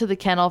returned to the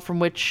kennel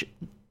from which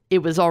it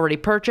was already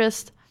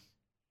purchased.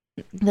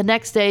 The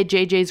next day,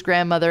 JJ's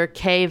grandmother,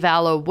 Kay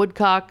Vallow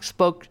Woodcock,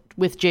 spoke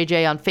with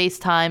JJ on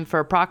FaceTime for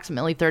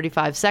approximately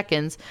 35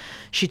 seconds,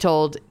 she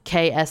told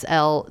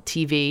KSL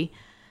TV.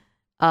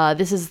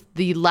 This is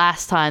the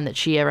last time that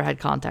she ever had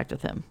contact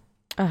with him.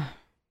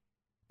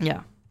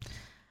 Yeah.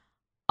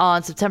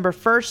 On September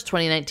 1st,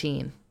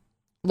 2019,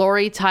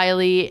 Lori,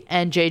 Tylee,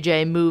 and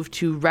JJ moved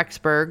to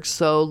Rexburg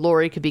so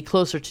Lori could be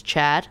closer to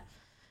Chad.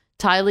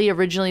 Tylee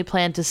originally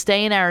planned to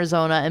stay in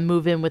Arizona and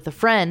move in with a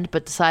friend,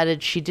 but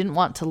decided she didn't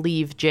want to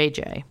leave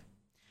JJ.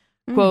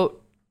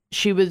 Quote,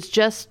 she was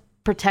just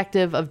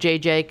protective of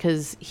JJ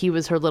because he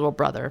was her little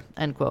brother,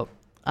 end quote.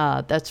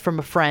 That's from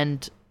a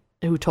friend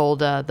who told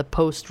the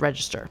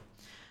Post-Register.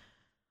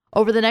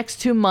 Over the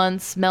next 2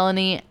 months,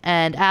 Melanie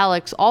and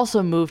Alex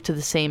also moved to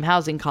the same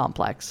housing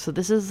complex. So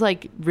this is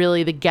like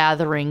really the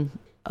gathering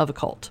of a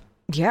cult.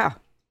 Yeah.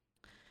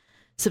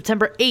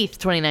 September 8th,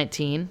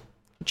 2019,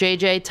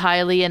 JJ,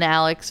 Tylee, and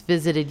Alex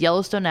visited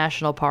Yellowstone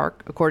National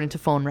Park, according to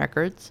phone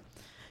records.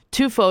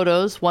 2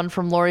 photos, one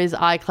from Lori's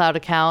iCloud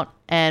account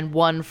and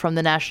one from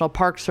the National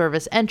Park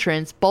Service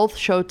entrance, both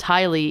show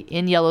Tylee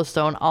in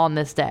Yellowstone on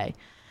this day.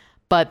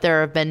 But there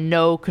have been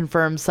no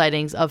confirmed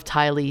sightings of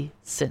Tylee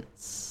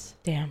since.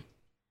 Damn.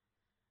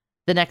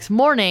 The next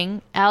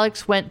morning,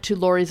 Alex went to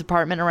Lori's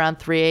apartment around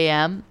 3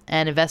 a.m.,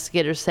 and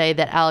investigators say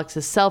that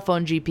Alex's cell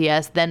phone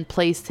GPS then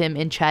placed him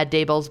in Chad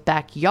Daybell's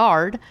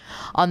backyard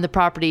on the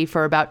property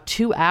for about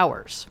 2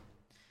 hours.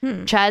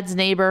 Chad's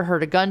neighbor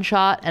heard a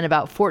gunshot, and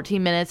about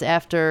 14 minutes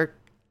after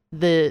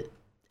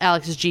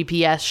Alex's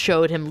GPS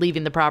showed him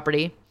leaving the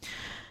property,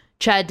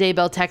 Chad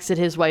Daybell texted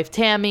his wife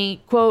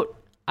Tammy, quote,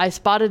 I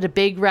spotted a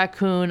big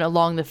raccoon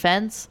along the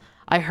fence.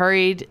 I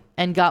hurried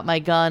and got my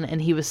gun,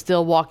 and he was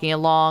still walking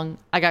along.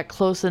 I got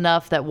close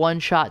enough that one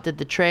shot did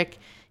the trick.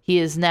 He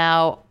is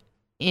now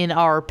in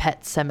our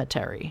pet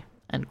cemetery,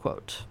 end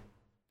quote.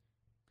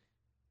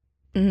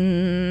 A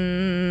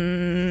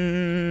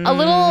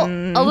little,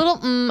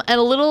 and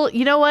a little,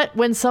 you know what?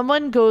 When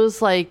someone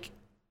goes like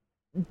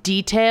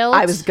detailed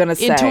I was gonna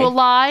say, into a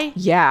lie,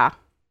 yeah,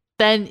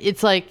 then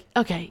it's like,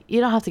 okay,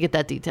 you don't have to get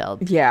that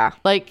detailed. Yeah.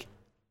 Like,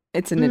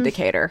 it's an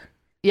indicator.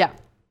 Yeah.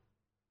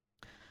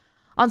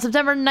 On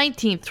September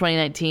 19th,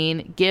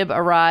 2019, Gibb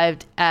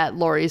arrived at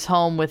Lori's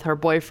home with her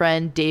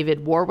boyfriend,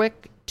 David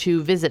Warwick,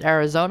 to visit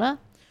Arizona.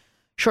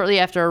 Shortly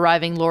after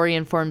arriving, Lori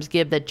informs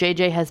Gibb that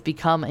JJ has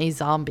become a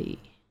zombie.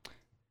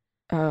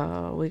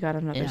 Oh, we got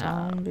another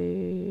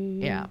zombie.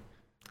 Yeah.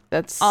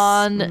 That's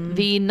on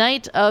the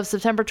night of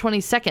September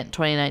 22nd,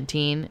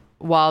 2019,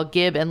 while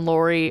Gibb and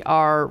Lori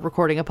are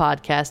recording a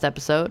podcast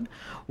episode,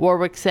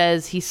 Warwick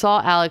says he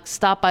saw Alex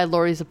stop by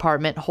Lori's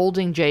apartment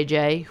holding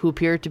JJ, who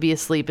appeared to be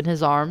asleep in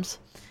his arms.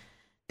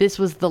 This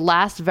was the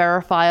last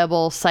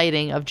verifiable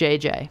sighting of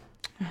JJ.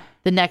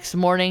 The next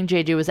morning,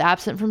 JJ was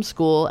absent from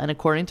school, and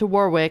according to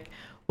Warwick,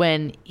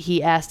 when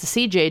he asked to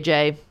see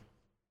JJ,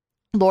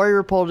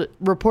 Lori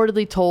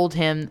reportedly told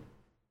him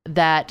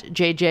that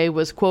JJ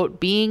was, quote,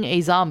 being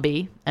a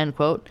zombie, end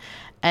quote,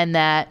 and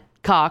that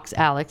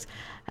Alex,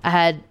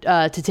 had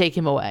to take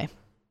him away.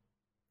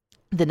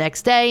 The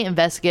next day,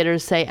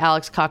 investigators say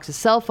Alex Cox's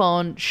cell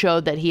phone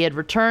showed that he had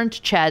returned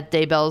to Chad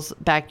Daybell's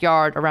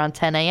backyard around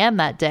 10 a.m.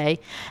 that day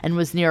and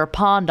was near a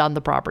pond on the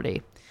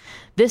property.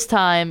 This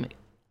time,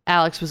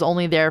 Alex was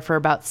only there for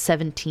about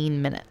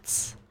 17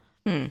 minutes.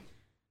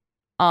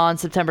 On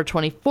September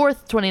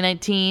 24th,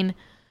 2019,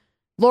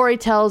 Lori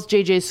tells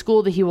JJ's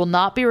school that he will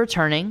not be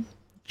returning.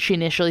 She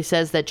initially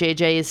says that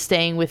JJ is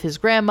staying with his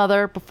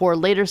grandmother before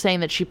later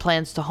saying that she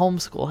plans to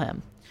homeschool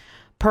him.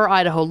 Per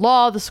Idaho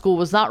law, the school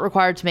was not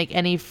required to make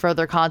any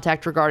further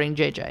contact regarding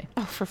JJ.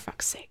 Oh, for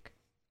fuck's sake.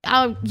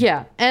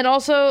 Yeah. And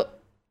also,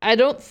 I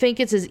don't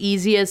think it's as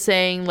easy as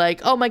saying,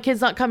 like, oh, my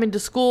kid's not coming to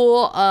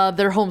school.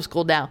 They're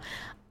homeschooled now.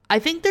 I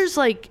think there's,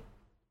 like,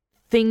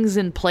 things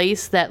in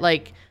place that,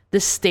 like, the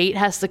state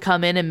has to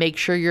come in and make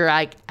sure you're,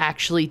 like,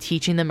 actually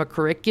teaching them a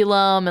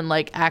curriculum and,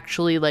 like,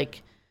 actually,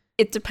 like,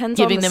 it depends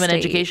giving on the them state. an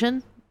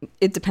education.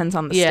 It depends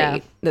on the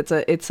state.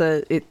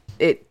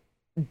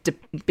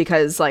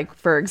 Because, like,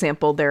 for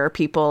example, there are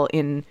people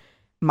in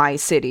my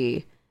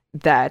city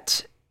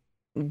that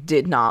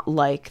did not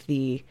like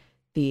the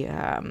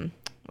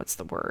what's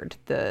the word?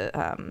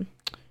 The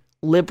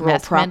liberal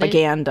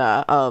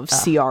propaganda of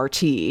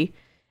CRT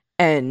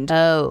and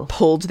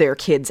pulled their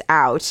kids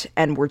out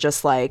and were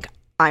just like,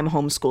 I'm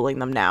homeschooling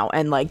them now.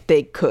 And, like,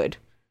 they could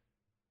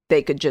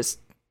just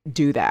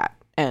do that.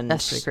 And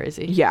that's pretty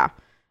crazy. Yeah.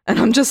 And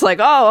I'm just like,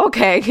 oh,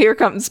 okay, here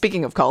comes,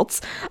 speaking of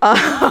cults.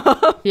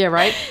 Yeah,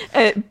 right?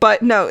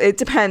 But no, it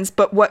depends.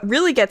 But what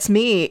really gets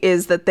me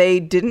is that they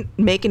didn't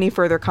make any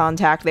further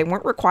contact. They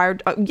weren't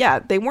required.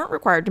 They weren't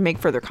required to make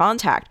further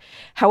contact.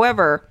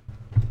 However,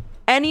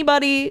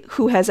 anybody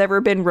who has ever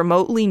been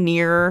remotely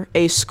near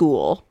a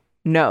school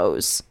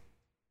knows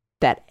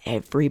that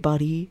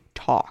everybody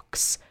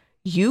talks.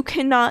 You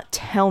cannot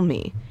tell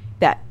me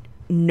that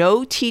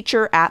no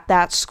teacher at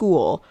that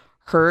school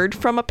heard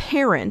from a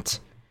parent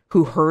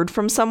who heard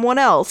from someone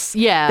else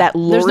that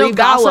Lori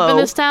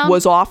Vallow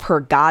was off her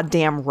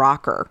goddamn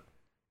rocker.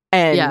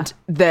 And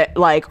that,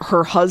 like,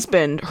 her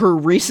husband, her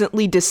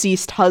recently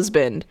deceased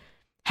husband,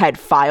 had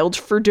filed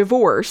for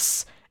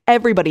divorce.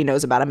 Everybody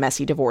knows about a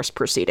messy divorce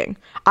proceeding.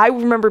 I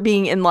remember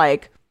being in,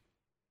 like,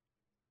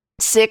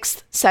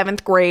 6th,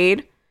 7th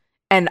grade,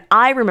 and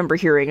I remember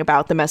hearing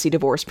about the messy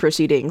divorce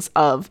proceedings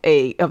of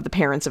the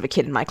parents of a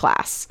kid in my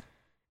class.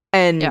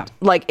 And,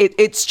 like,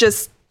 it's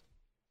just...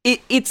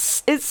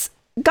 It's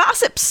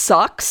gossip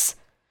sucks,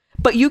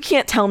 but you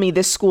can't tell me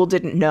this school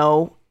didn't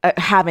know,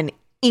 have an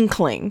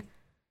inkling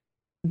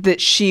that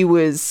she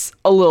was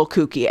a little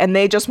kooky, and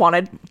they just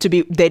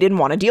they didn't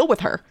want to deal with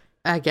her.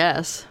 I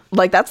guess.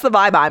 Like, that's the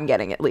vibe I'm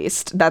getting, at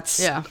least.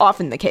 That's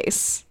often the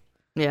case.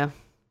 Yeah.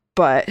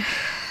 But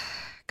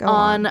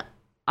on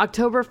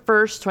October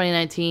 1st,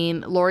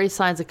 2019, Lori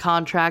signs a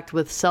contract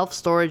with Self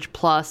Storage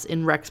Plus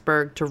in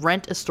Rexburg to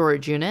rent a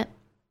storage unit.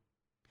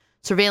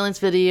 Surveillance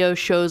video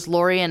shows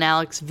Lori and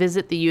Alex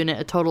visit the unit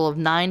a total of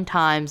 9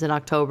 times in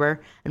October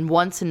and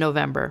once in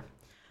November,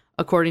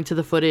 according to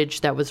the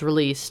footage that was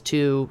released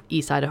to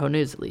East Idaho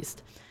News, at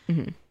least.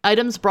 Mm-hmm.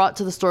 Items brought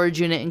to the storage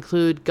unit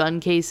include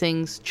gun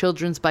casings,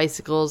 children's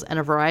bicycles, and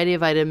a variety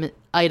of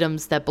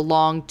items that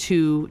belong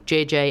to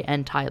JJ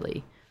and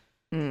Tylee.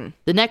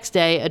 The next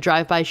day, a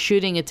drive-by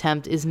shooting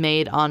attempt is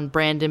made on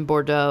Brandon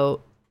Bordeaux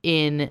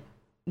in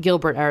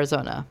Gilbert,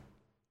 Arizona.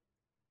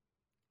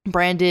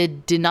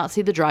 Brandon did not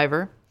see the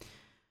driver.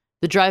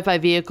 The drive-by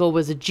vehicle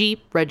was a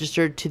Jeep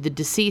registered to the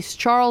deceased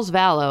Charles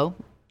Vallow.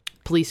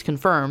 Police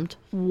confirmed.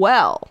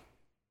 Well.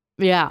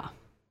 Yeah.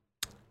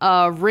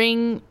 A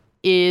ring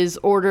is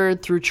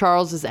ordered through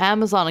Charles's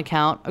Amazon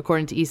account,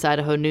 according to East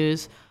Idaho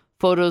News.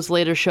 Photos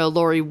later show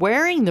Lori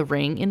wearing the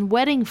ring in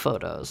wedding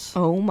photos.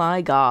 Oh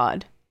my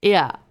God.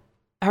 Yeah.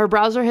 Her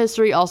browser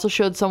history also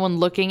showed someone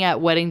looking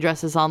at wedding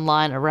dresses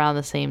online around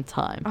the same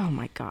time. Oh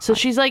my God. So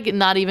she's, like,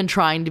 not even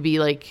trying to be,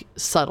 like,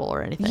 subtle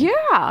or anything.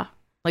 Yeah.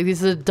 Like,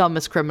 these are the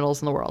dumbest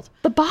criminals in the world.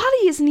 The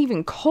body isn't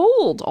even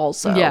cold,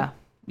 also.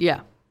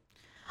 Yeah.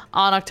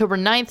 On October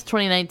 9th,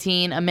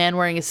 2019, a man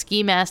wearing a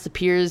ski mask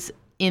appears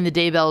in the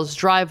Daybell's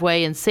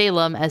driveway in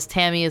Salem as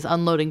Tammy is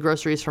unloading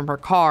groceries from her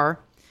car.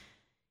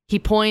 He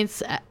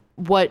points at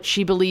what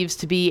she believes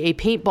to be a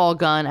paintball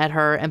gun at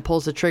her and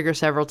pulls the trigger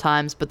several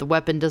times, but the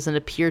weapon doesn't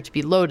appear to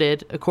be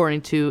loaded, according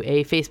to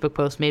a Facebook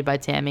post made by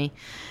Tammy.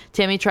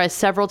 Tammy tries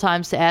several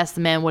times to ask the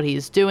man what he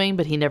is doing,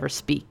 but he never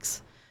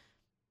speaks.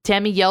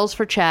 Tammy yells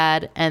for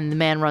Chad, and the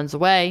man runs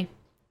away.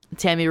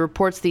 Tammy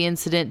reports the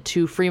incident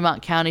to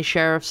Fremont County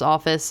Sheriff's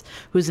Office,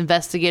 whose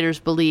investigators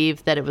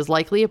believe that it was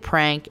likely a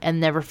prank and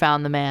never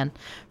found the man.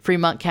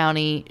 Fremont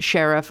County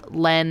Sheriff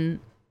Len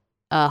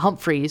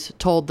Humphreys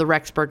told the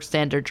Rexburg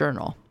Standard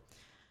Journal.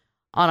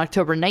 On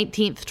October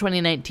 19th,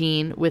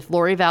 2019, with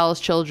Lori Vallow's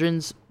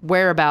children's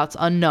whereabouts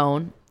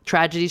unknown,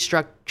 tragedy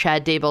struck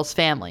Chad Daybell's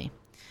family.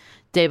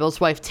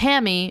 Daybell's wife,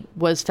 Tammy,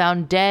 was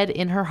found dead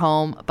in her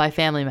home by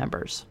family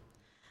members.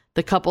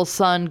 The couple's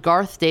son,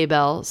 Garth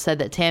Daybell, said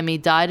that Tammy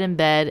died in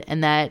bed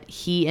and that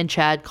he and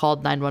Chad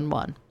called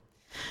 911.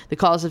 The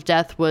cause of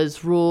death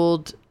was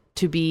ruled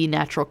to be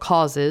natural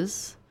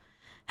causes.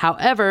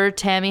 However,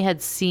 Tammy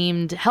had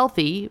seemed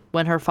healthy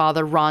when her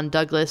father, Ron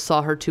Douglas,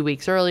 saw her 2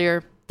 weeks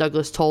earlier.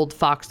 Douglas told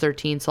Fox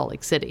 13 Salt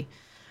Lake City.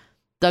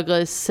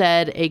 Douglas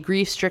said a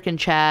grief-stricken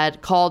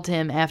Chad called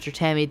him after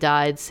Tammy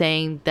died,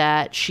 saying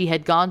that she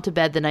had gone to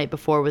bed the night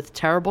before with a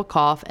terrible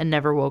cough and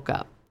never woke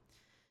up.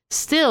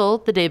 Still,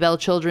 the Daybell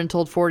children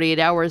told 48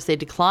 Hours they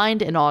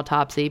declined an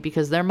autopsy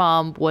because their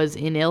mom was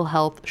in ill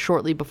health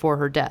shortly before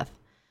her death.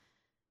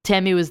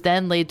 Tammy was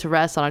then laid to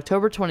rest on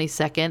October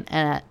 22nd,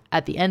 and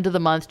at the end of the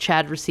month,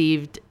 Chad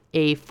received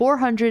a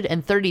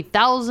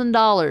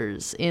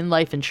 $430,000 in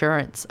life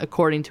insurance,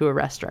 according to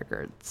arrest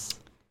records.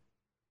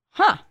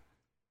 Huh.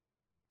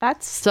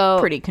 That's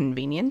pretty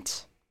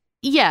convenient.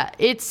 Yeah,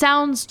 it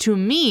sounds to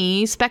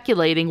me,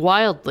 speculating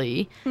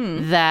wildly,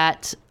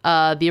 that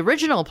the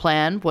original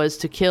plan was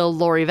to kill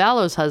Lori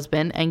Vallow's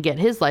husband and get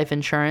his life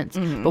insurance.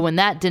 But when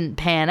that didn't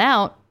pan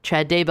out,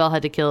 Chad Daybell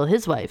had to kill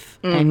his wife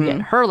and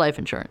get her life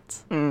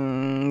insurance.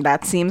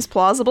 That seems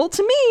plausible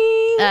to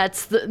me.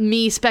 That's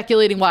me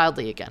speculating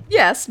wildly again.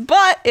 Yes,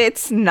 but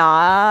it's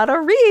not a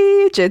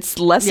reach. It's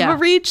less of a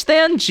reach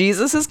than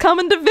Jesus is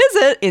coming to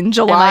visit in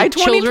July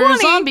 2020. Children are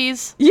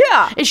zombies.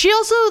 Yeah. Is she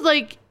also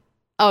like...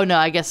 Oh, no,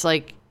 I guess,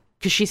 like,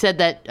 because she said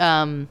that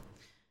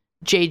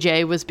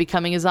JJ was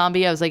becoming a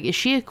zombie. I was like, is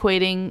she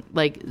equating,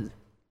 like,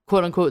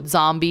 quote-unquote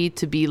zombie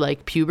to be,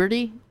 like,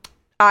 puberty?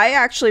 I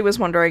actually was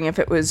wondering if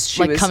it was...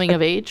 She like was coming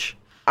of age?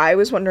 I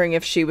was wondering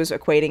if she was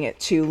equating it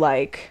to,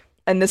 like...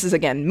 And this is,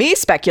 again, me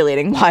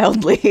speculating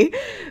wildly.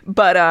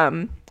 But,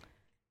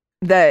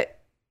 that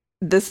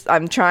this...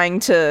 I'm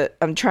trying to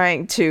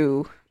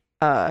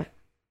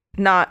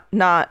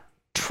not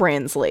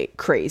translate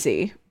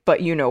crazy,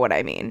 but you know what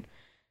I mean.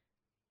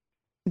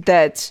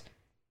 That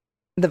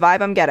the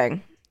vibe I'm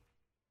getting,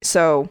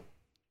 so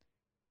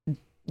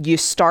you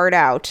start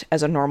out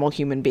as a normal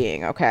human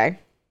being, okay?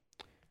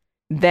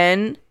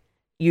 Then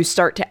you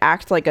start to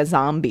act like a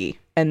zombie,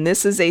 and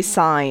this is a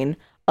sign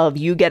of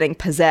you getting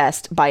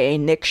possessed by a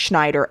Nick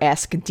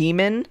Schneider-esque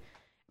demon,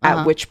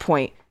 at which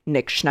point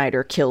Nick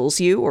Schneider kills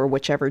you, or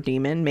whichever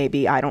demon,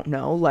 maybe, I don't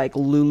know, like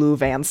Lulu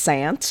Van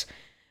Sant,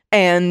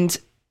 and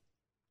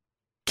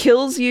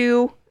kills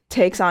you,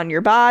 takes on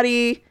your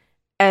body.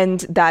 And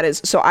that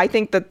is, so I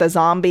think that the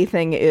zombie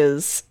thing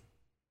is,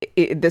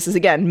 this is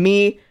again,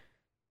 me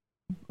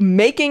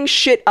making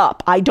shit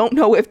up. I don't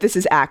know if this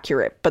is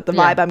accurate, but the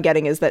vibe I'm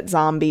getting is that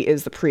zombie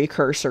is the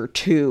precursor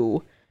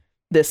to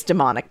this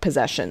demonic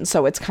possession.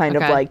 So it's kind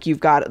of like you've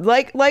got,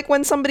 like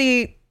when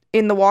somebody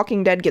in The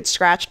Walking Dead gets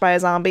scratched by a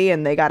zombie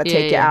and they got to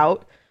take you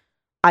out.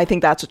 I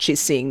think that's what she's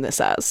seeing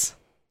this as.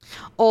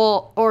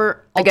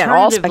 Or again,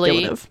 all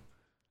speculative.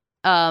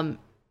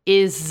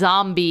 Is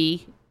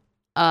zombie,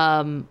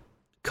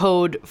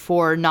 code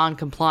for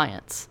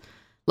non-compliance,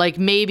 like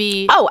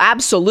maybe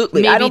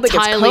absolutely maybe I don't think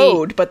it's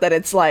code, but that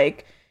it's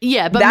like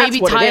but maybe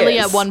Tylee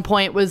at one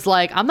point was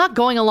like, I'm not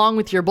going along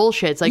with your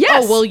bullshit. It's like,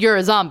 oh well, you're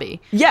a zombie.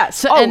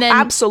 And then,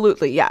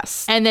 absolutely,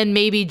 yes. And then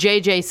maybe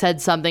JJ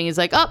said something, he's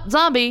like, oh,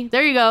 zombie,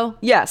 there you go.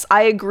 Yes,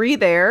 I agree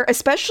there,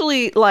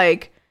 especially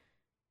like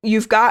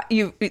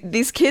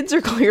these kids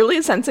are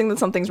clearly sensing that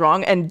something's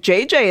wrong, and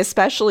JJ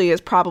especially is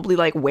probably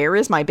like, where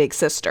is my big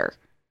sister?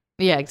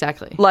 Yeah,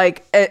 exactly.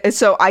 Like,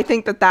 so I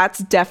think that that's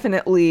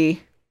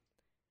definitely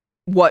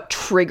what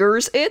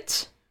triggers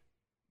it.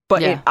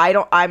 But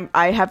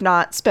I have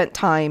not spent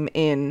time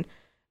in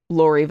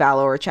Lori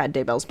Vallow or Chad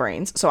Daybell's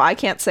brains, so I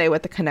can't say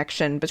what the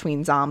connection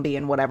between zombie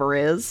and whatever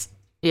is.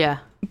 Yeah.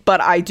 But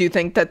I do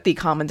think that the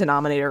common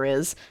denominator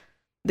is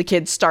the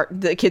kids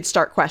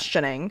start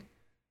questioning.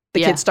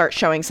 The kids start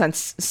showing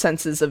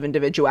senses of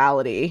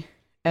individuality.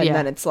 And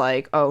then it's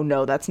like, oh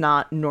no, that's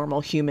not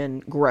normal human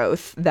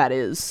growth. That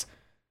is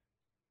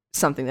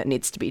something that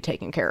needs to be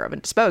taken care of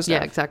and disposed of.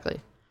 Yeah, exactly.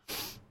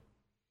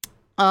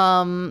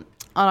 On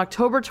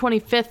October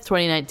 25th,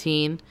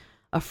 2019,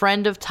 a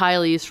friend of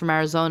Tylee's from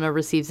Arizona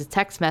receives a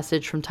text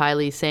message from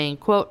Tylee saying,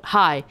 quote,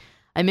 "Hi,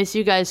 I miss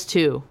you guys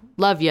too.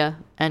 Love ya,"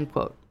 end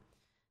quote.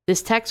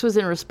 This text was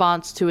in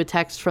response to a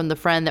text from the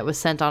friend that was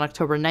sent on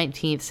October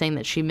 19th saying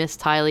that she missed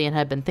Tylee and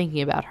had been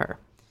thinking about her.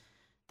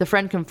 The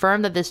friend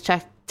confirmed that this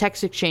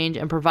text exchange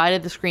and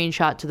provided the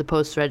screenshot to the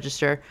Post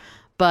Register,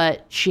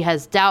 but she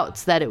has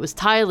doubts that it was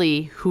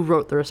Tylee who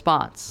wrote the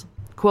response.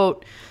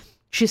 Quote,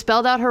 "She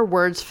spelled out her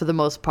words for the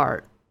most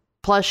part.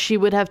 Plus, she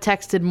would have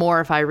texted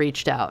more if I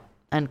reached out,"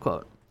 end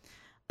quote.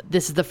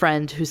 This is the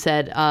friend who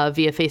said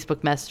via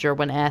Facebook Messenger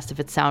when asked if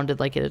it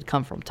sounded like it had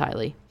come from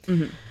Tylee.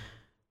 Mm-hmm.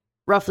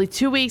 Roughly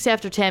 2 weeks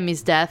after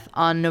Tammy's death,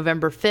 on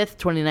November 5th,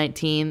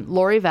 2019,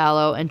 Lori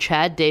Vallow and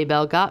Chad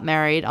Daybell got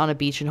married on a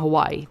beach in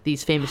Hawaii.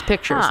 These famous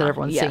pictures that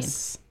everyone's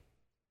seen.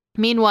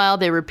 Meanwhile,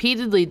 they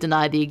repeatedly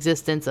denied the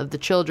existence of the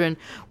children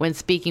when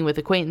speaking with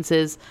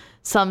acquaintances.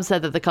 Some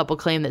said that the couple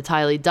claimed that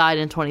Tylee died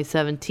in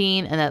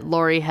 2017 and that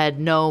Lori had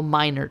no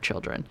minor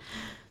children.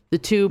 The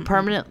two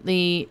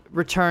permanently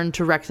returned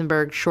to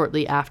Rexenberg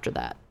shortly after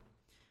that.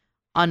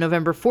 On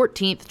November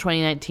 14th,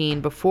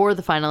 2019, before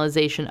the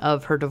finalization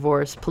of her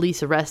divorce,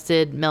 police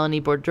arrested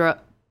Melanie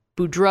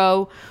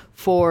Boudreau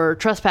for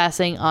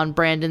trespassing on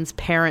Brandon's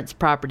parents'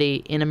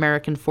 property in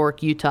American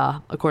Fork,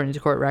 Utah, according to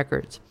court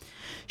records.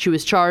 She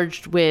was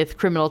charged with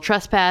criminal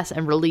trespass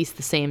and released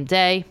the same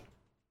day.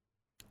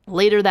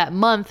 Later that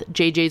month,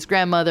 JJ's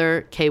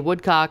grandmother, Kay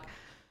Woodcock,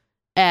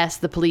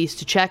 asked the police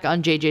to check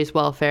on JJ's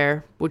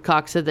welfare.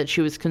 Woodcock said that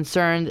she was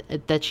concerned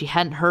that she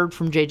hadn't heard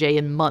from JJ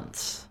in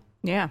months.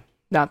 Yeah,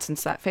 not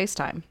since that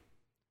FaceTime.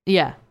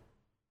 Yeah.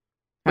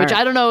 Which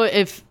I don't know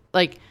if,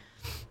 like,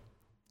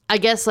 I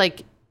guess,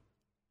 like,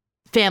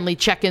 family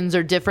check-ins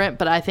are different,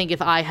 but I think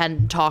if I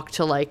hadn't talked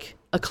to, like,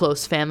 a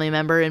close family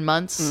member in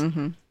months,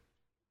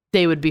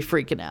 they would be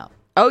freaking out.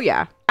 Oh,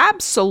 yeah.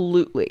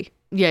 Absolutely.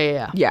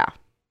 Yeah.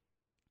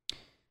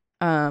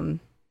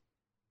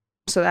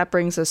 So that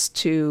brings us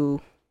to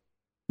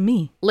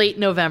me. Late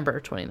November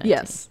 2019.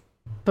 Yes.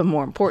 But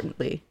more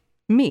importantly,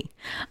 me.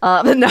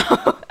 No.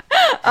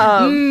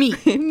 Me.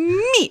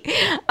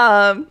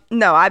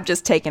 No, I've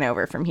just taken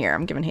over from here.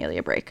 I'm giving Haley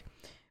a break.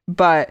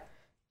 But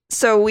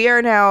so we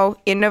are now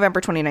in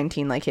November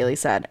 2019, like Haley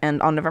said.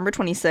 And on November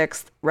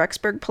 26th,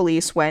 Rexburg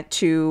police went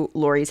to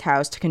Lori's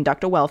house to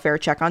conduct a welfare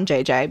check on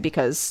JJ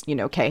because, you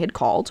know, Kay had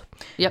called.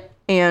 Yep.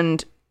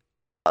 And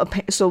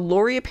so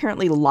Lori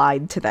apparently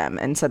lied to them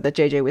and said that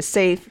JJ was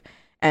safe.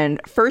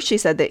 And first she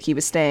said that he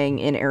was staying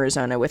in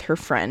Arizona with her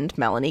friend,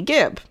 Melanie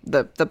Gibb,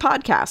 the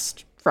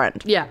podcast friend.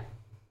 Yeah.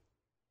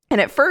 And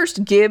at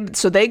first, Gibb,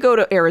 so they go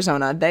to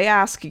Arizona,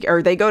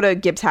 they go to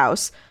Gibb's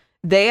house,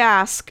 they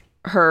ask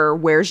her,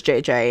 where's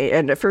JJ?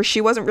 And at first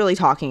she wasn't really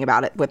talking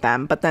about it with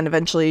them, but then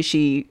eventually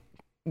she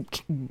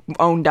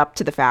owned up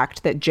to the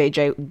fact that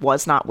JJ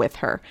was not with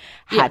her,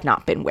 had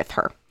not been with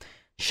her.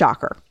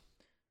 Shocker.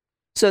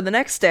 So the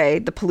next day,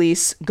 the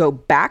police go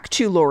back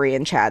to Lori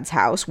and Chad's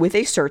house with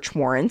a search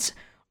warrant,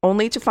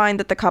 only to find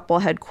that the couple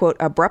had, quote,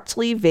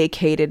 abruptly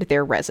vacated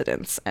their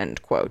residence,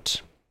 end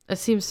quote. That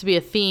seems to be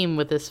a theme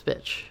with this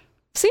bitch.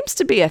 Seems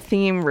to be a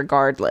theme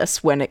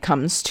regardless when it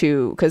comes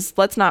to, because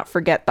let's not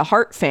forget the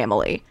Hart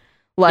family.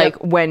 Like,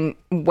 when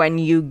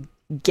you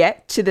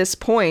get to this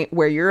point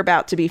where you're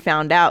about to be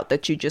found out,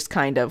 that you just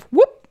kind of,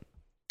 whoop.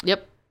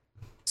 Yep.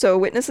 So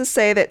witnesses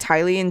say that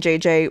Tylee and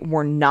JJ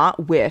were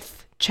not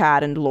with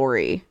Chad and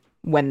Lori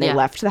when they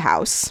left the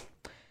house.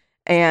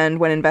 And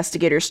when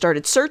investigators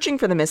started searching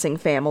for the missing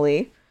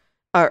family,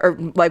 or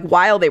like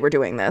while they were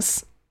doing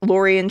this,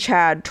 Lori and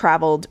Chad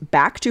traveled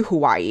back to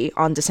Hawaii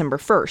on December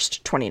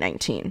 1st,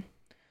 2019.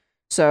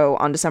 So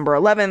on December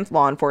 11th,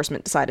 law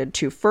enforcement decided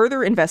to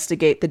further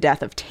investigate the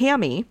death of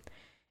Tammy,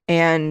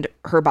 and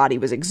her body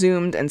was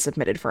exhumed and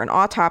submitted for an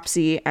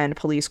autopsy, and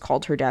police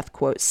called her death,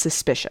 quote,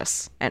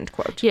 suspicious, end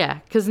quote. Yeah,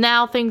 because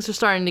now things are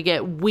starting to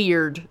get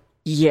weird.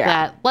 Yeah.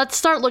 That let's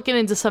start looking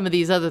into some of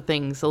these other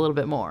things a little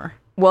bit more.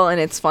 Well,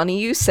 and it's funny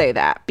you say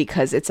that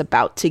because it's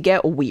about to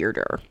get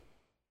weirder.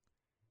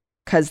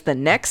 Because the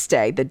next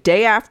day, the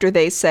day after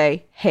they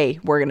say,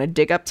 hey, we're going to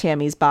dig up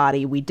Tammy's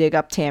body, we dig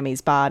up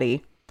Tammy's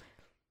body,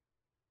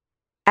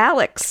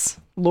 Alex,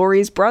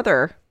 Lori's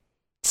brother,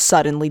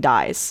 suddenly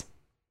dies.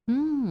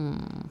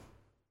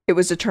 It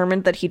was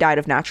determined that he died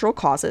of natural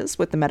causes,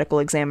 with the medical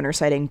examiner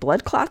citing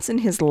blood clots in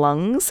his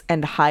lungs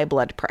and high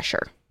blood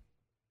pressure.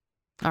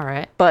 All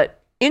right.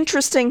 But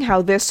interesting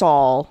how this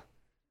all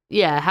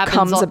happens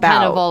comes about.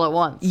 Kind of all at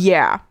once.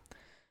 Yeah.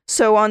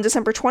 So on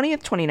December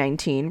 20th,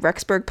 2019,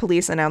 Rexburg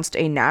police announced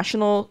a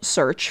national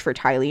search for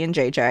Tylee and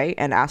JJ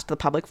and asked the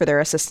public for their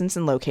assistance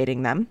in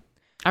locating them.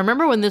 I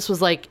remember when this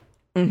was like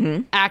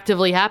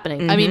actively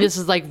happening. I mean, this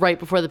is like right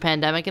before the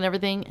pandemic and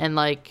everything. And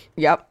like,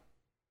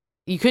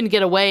 you couldn't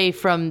get away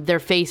from their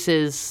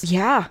faces.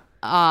 Yeah.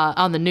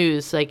 On the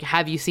news. Like,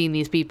 have you seen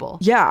these people?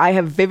 Yeah. I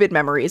have vivid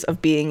memories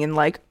of being in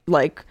like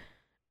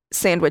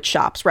sandwich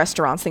shops,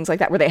 restaurants, things like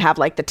that, where they have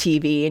like the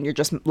TV and you're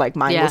just like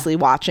mindlessly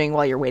watching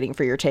while you're waiting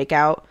for your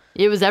takeout.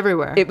 It was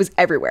everywhere. It was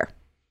everywhere.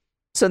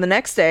 So the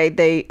next day,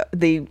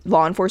 the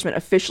law enforcement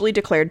officially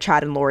declared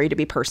Chad and Lori to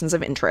be persons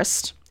of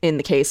interest in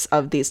the case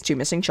of these two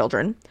missing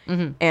children.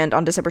 And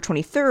on December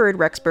 23rd,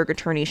 Rexburg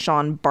attorney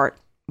Sean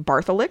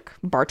Bartholik,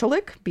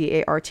 Bartholick,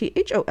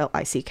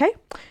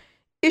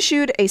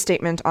 issued a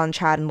statement on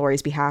Chad and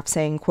Lori's behalf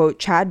saying, quote,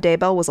 Chad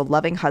Daybell was a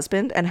loving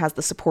husband and has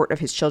the support of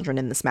his children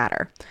in this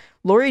matter.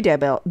 Lori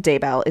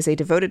Daybell is a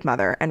devoted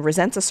mother and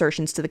resents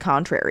assertions to the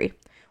contrary.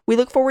 We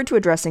look forward to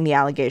addressing the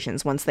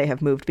allegations once they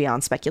have moved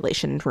beyond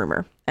speculation and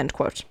rumor, end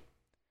quote.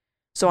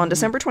 So on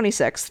December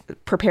 26th,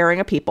 Preparing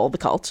a People, the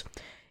cult,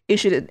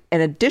 issued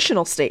an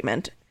additional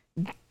statement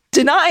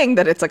denying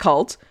that it's a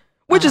cult,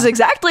 which is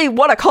exactly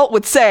what a cult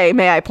would say,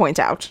 may I point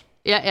out.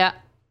 Yeah.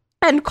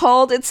 And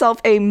called itself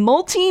a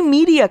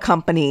multimedia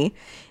company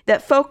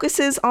that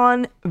focuses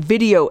on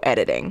video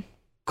editing.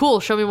 Cool.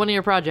 Show me one of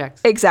your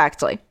projects.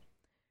 Exactly.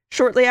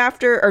 Shortly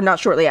after, or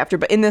not shortly after,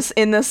 but in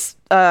this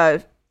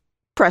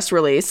press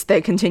release,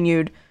 they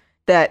continued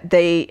that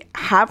they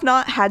have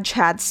not had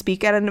Chad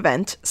speak at an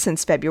event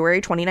since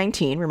February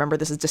 2019. Remember,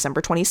 this is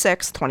December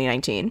 26th,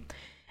 2019.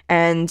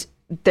 And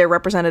Their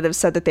representatives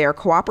said that they are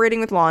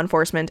cooperating with law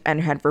enforcement and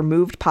had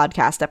removed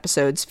podcast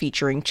episodes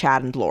featuring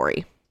Chad and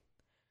Lori.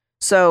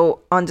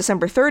 So on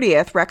December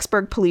 30th,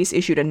 Rexburg police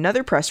issued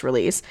another press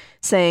release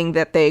saying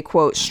that they,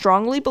 quote,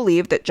 strongly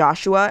believe that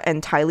Joshua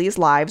and Tylee's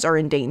lives are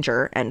in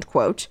danger, end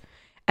quote,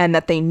 and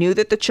that they knew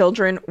that the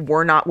children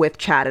were not with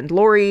Chad and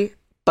Lori,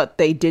 but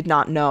they did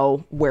not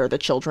know where the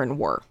children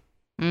were.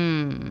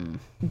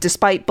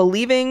 Despite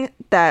believing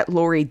that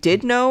Lori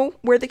did know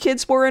where the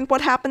kids were and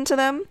what happened to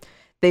them,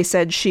 they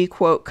said she,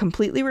 quote,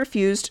 completely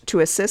refused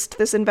to assist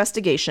this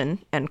investigation,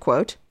 end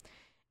quote,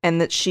 and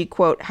that she,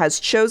 quote,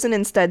 has chosen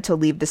instead to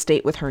leave the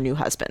state with her new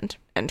husband,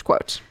 end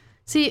quote.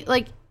 See,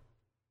 like,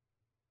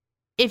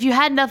 if you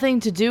had nothing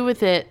to do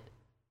with it,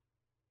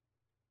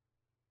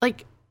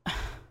 like,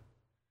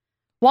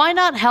 why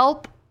not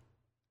help?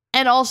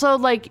 And also,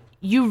 like,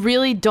 you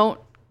really don't,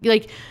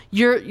 like,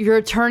 your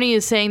attorney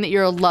is saying that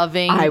you're a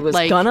loving,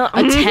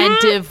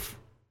 attentive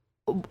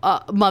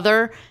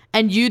mother,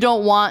 and you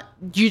don't want,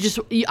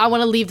 I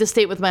want to leave the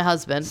state with my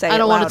husband. I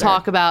don't want to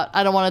talk about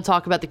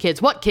the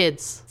kids. What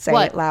kids?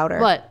 Say it louder.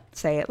 What?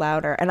 Say it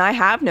louder. And I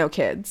have no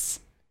kids.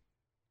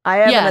 I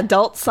have an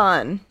adult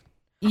son.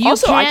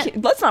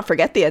 Let's not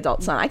forget the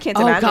adult son. I can't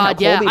imagine how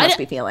cold he must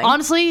be feeling.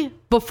 Honestly,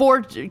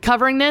 before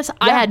covering this,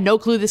 I had no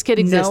clue this kid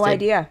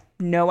existed.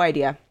 No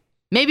idea.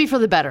 Maybe for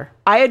the better.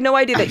 I had no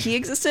idea that he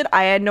existed.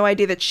 I had no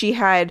idea that she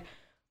had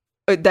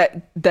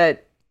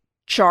that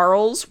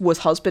Charles was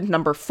husband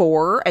number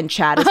 4 and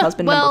Chad is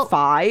husband number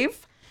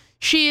 5.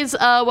 She's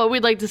what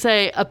we'd like to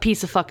say a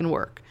piece of fucking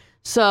work.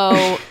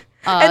 So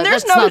and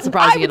there's that's not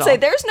surprising I would say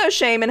there's no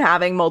shame in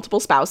having multiple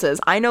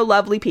spouses. I know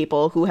lovely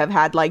people who have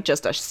had like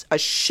just a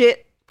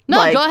shit. No,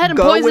 like, go ahead and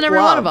poison every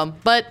one of them.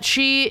 But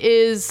she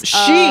is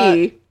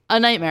a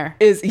nightmare.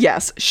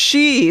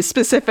 She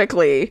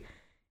specifically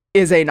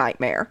is a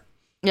nightmare.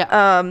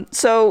 Yeah.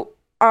 So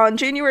on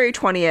January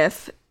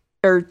 3rd,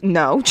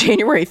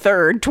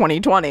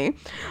 2020,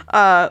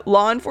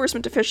 law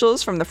enforcement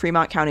officials from the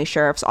Fremont County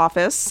Sheriff's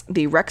Office,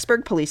 the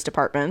Rexburg Police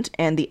Department,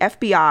 and the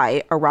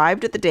FBI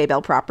arrived at the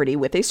Daybell property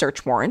with a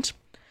search warrant.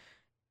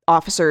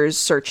 Officers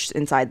searched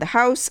inside the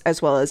house, as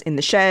well as in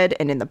the shed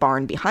and in the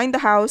barn behind the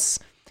house,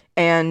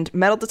 and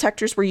metal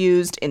detectors were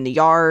used in the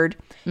yard.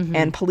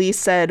 And police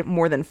said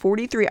more than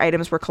 43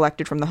 items were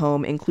collected from the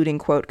home, including,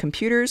 quote,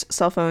 computers,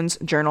 cell phones,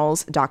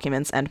 journals,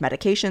 documents, and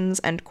medications,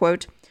 end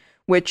quote,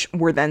 which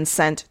were then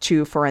sent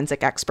to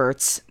forensic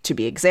experts to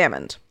be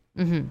examined.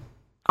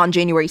 On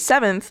January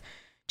 7th,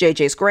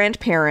 JJ's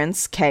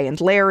grandparents, Kay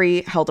and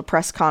Larry, held a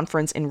press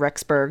conference in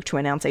Rexburg to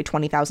announce a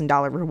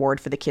 $20,000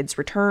 reward for the kids'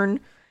 return,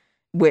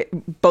 with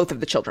both of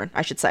the children,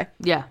 I should say.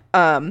 Yeah.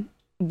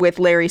 With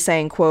Larry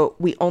saying, quote,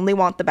 we only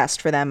want the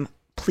best for them.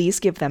 Please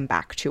give them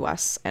back to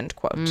us, end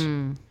quote.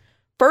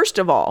 First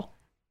of all,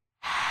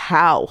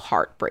 how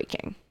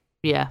heartbreaking.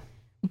 Yeah.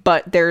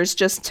 But there's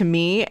just, to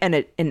me,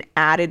 an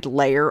added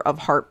layer of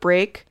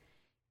heartbreak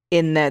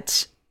in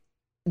that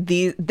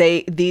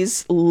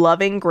these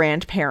loving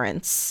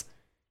grandparents,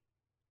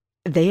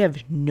 they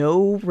have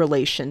no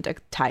relation to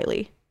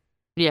Tylee.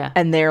 Yeah.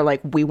 And they're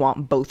like, we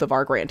want both of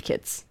our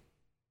grandkids.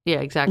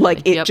 Yeah, exactly.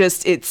 Like,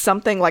 it's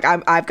something like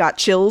I've got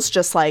chills,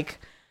 just like,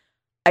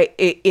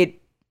 it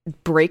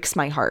breaks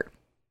my heart.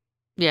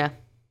 Yeah.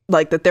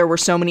 Like that there were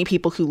so many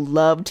people who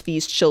loved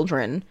these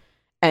children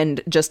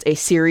and just a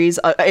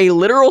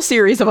literal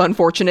series of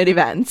unfortunate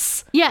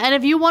events. Yeah, and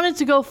if you wanted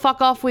to go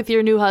fuck off with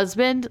your new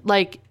husband,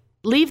 like,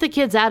 leave the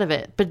kids out of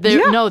it. But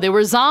no, they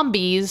were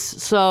zombies,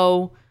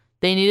 so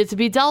they needed to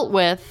be dealt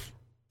with.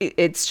 I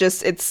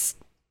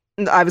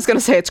was going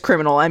to say it's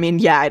criminal. I mean,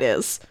 yeah, it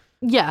is.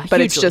 Yeah, but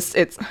hugely.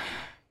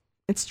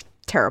 it's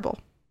terrible.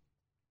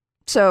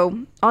 So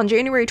on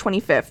January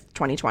 25th,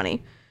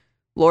 2020,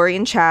 Lori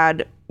and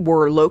Chad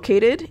were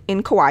located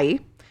in Kauai,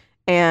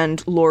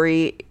 and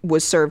Lori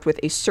was served with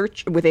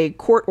a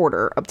court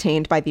order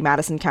obtained by the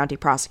Madison County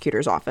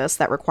Prosecutor's Office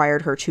that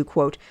required her to,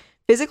 quote,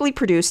 physically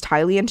produce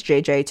Tylee and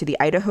JJ to the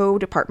Idaho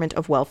Department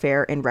of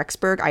Welfare in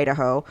Rexburg,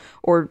 Idaho,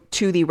 or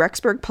to the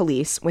Rexburg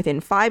Police within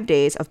 5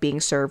 days of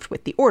being served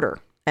with the order,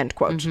 end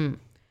quote.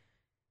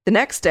 The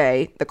next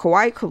day, the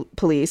Kauai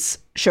police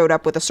showed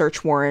up with a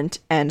search warrant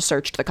and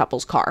searched the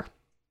couple's car.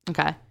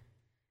 Okay.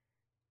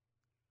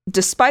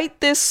 Despite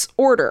this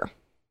order,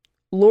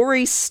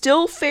 Lori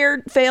still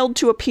failed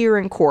to appear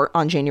in court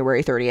on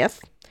January 30th,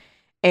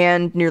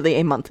 and nearly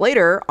a month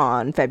later,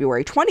 on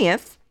February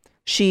 20th,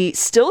 she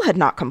still had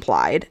not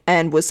complied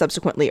and was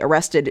subsequently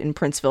arrested in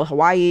Princeville,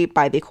 Hawaii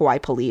by the Kauai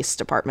Police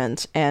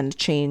Department and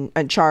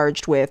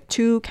charged with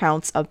 2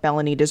 counts of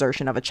felony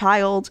desertion of a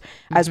child,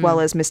 as well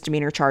as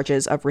misdemeanor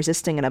charges of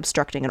resisting and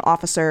obstructing an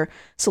officer,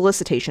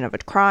 solicitation of a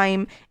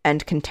crime,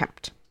 and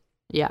contempt.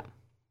 Yeah.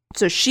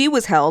 So she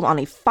was held on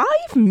a $5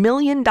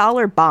 million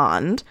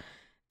bond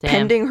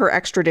pending her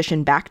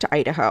extradition back to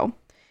Idaho.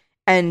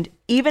 And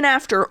even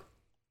after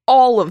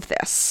all of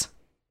this,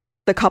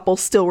 the couple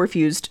still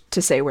refused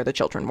to say where the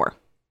children were.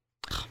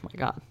 Oh my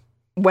God.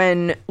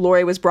 When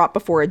Lori was brought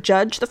before a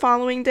judge the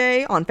following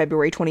day, on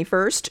February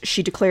 21st,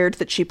 she declared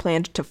that she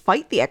planned to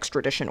fight the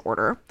extradition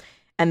order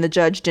and the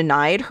judge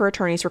denied her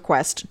attorney's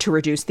request to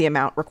reduce the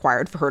amount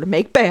required for her to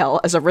make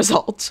bail as a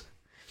result.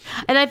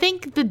 And I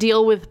think the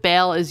deal with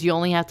bail is you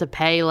only have to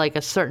pay like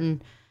a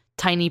certain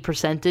tiny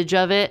percentage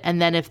of it.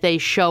 And then if they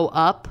show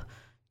up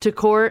to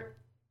court,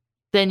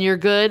 then you're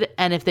good.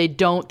 And if they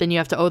don't, then you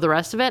have to owe the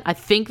rest of it. I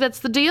think that's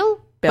the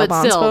deal. Bail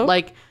but still, bondspo?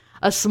 like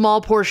a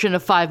small portion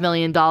of $5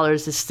 million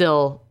is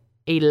still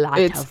a lot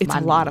of money. It's a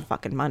lot of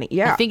fucking money.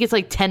 Yeah. I think it's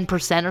like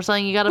 10% or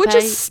something you got to Which pay.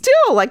 is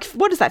still like,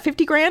 what is that,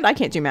 50 grand? I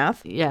can't do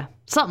math. Yeah,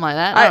 something like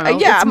that. I don't know.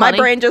 Yeah, It's my money.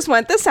 brain just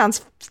went, this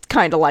sounds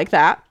kind of like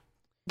that.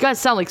 You guys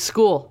sound like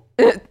school.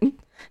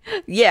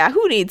 Yeah,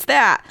 who needs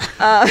that?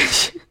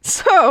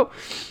 So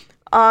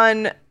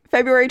on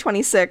February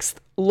 26th,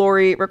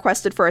 Lori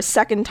requested for a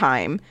second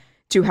time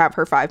to have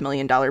her $5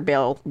 million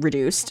bail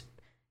reduced.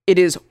 It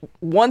is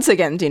once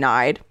again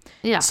denied.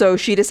 Yeah. So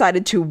she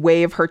decided to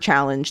waive her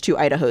challenge to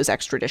Idaho's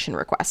extradition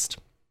request.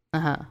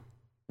 Uh-huh.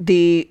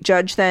 The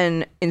judge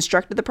then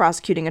instructed the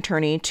prosecuting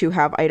attorney to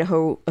have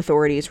Idaho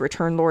authorities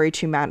return Lori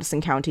to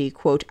Madison County,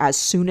 quote, as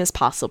soon as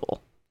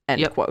possible,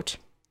 end Yep. quote.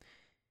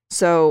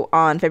 So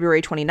on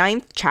February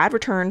 29th, Chad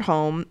returned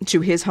home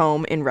to his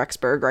home in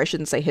Rexburg, or I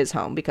shouldn't say his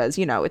home because,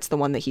 you know, it's the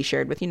one that he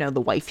shared with,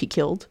 the wife he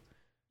killed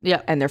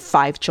Yeah. and their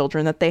 5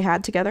 children that they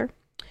had together.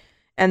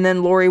 And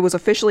then Lori was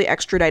officially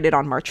extradited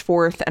on March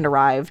 4th and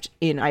arrived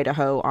in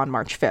Idaho on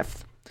March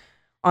 5th.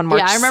 On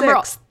March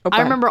 6th.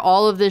 I remember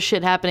all of this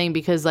shit happening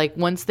because like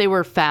once they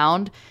were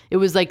found, it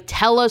was like,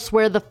 tell us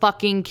where the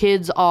fucking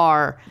kids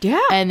are. Yeah.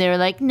 And they were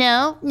like,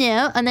 no,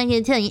 I'm not going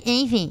to tell you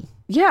anything.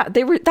 Yeah,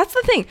 that's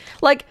the thing.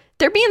 Like,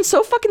 they're being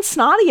so fucking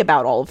snotty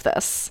about all of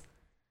this.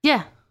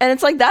 Yeah. And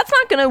it's like, that's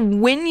not going to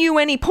win you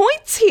any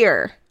points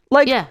here.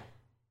 Like, Yeah.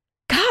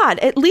 God,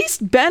 at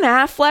least Ben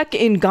Affleck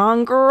in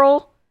Gone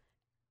Girl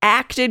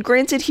acted.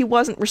 Granted, he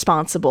wasn't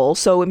responsible,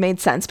 so it made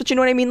sense. But you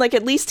know what I mean? Like,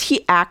 at least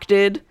he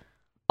acted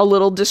a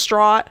little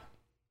distraught.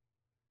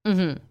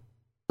 Mm-hmm.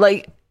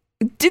 Like,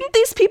 didn't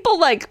these people,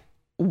 like,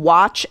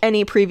 watch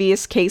any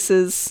previous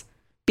cases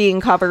being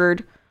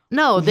covered?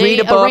 No, Read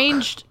a book.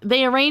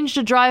 they arranged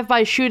a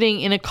drive-by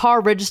shooting in a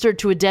car registered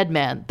to a dead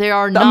man. They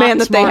are A not man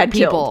that they smart had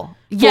people.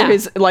 killed for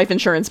his life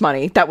insurance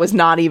money. That was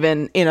not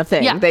even in a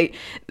thing. Yeah.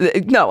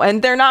 No,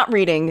 and they're not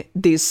reading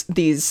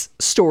these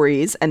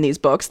stories and these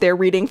books. They're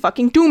reading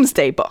fucking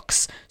doomsday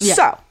books. Yeah.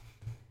 So,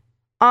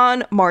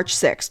 on March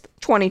 6th,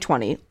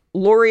 2020,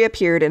 Lori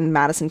appeared in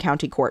Madison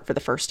County Court for the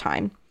first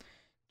time.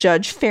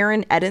 Judge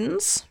Farron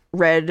Edens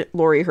read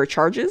Lori her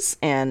charges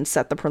and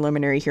set the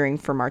preliminary hearing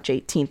for March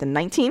 18th and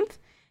 19th,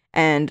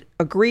 and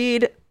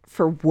agreed,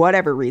 for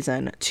whatever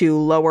reason, to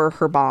lower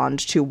her bond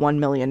to $1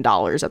 million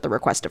at the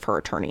request of her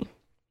attorney.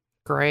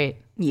 Great.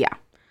 Yeah.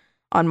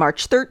 On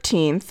March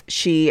 13th,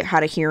 she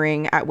had a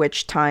hearing at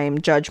which time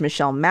Judge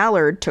Michelle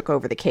Mallard took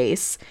over the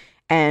case,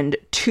 and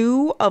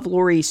 2 of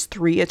Lori's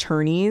 3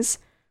 attorneys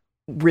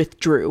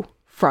withdrew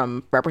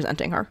from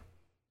representing her.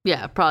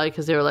 Yeah, probably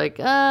because they were like,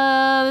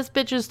 this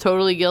bitch is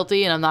totally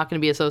guilty and I'm not going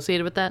to be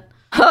associated with that.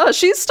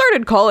 She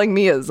started calling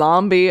me a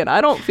zombie, and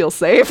I don't feel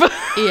safe.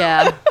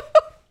 Yeah.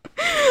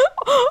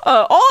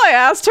 All I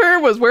asked her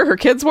was where her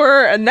kids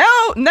were, and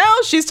now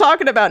she's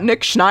talking about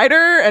Nick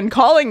Schneider and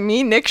calling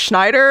me Nick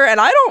Schneider,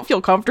 and I don't feel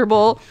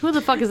comfortable. Who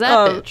the fuck is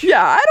that bitch?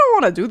 Yeah, I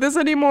don't want to do this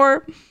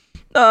anymore.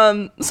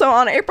 So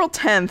on April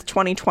 10th,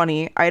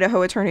 2020,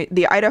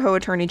 the Idaho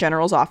Attorney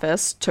General's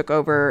office took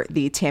over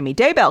the Tammy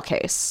Daybell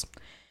case.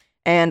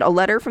 And a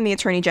letter from the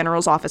Attorney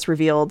General's office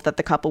revealed that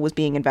the couple was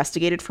being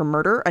investigated for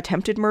murder,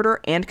 attempted murder,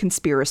 and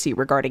conspiracy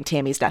regarding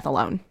Tammy's death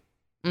alone.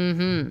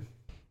 Mm-hmm.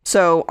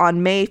 So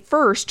on May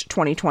 1st,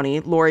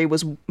 2020, Lori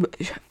was,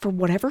 for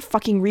whatever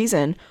fucking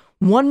reason,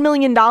 $1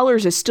 million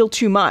is still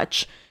too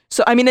much.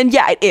 So, I mean, and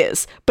yeah, it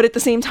is. But at the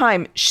same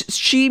time,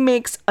 she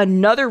makes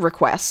another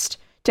request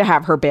to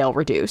have her bail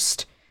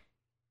reduced.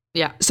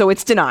 Yeah. So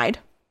it's denied.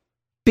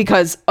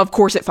 Because, of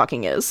course, it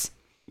fucking is.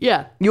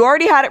 Yeah. You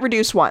already had it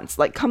reduced once.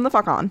 Like, come the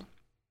fuck on.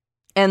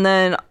 And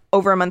then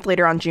over a month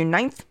later on June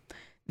 9th,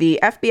 the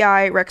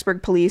FBI,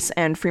 Rexburg Police,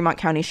 and Fremont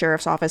County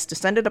Sheriff's Office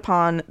descended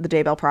upon the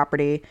Daybell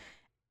property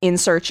in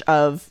search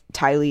of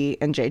Tylee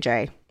and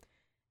JJ.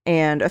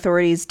 And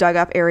authorities dug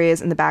up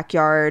areas in the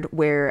backyard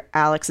where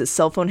Alex's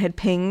cell phone had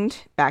pinged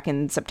back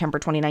in September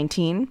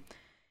 2019.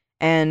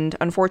 And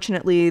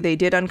unfortunately, they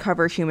did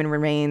uncover human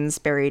remains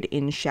buried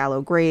in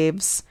shallow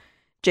graves.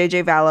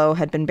 JJ Vallow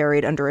had been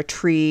buried under a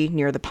tree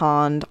near the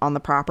pond on the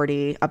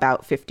property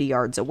about 50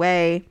 yards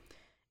away.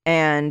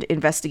 And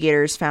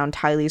investigators found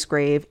Tylee's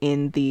grave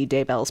in the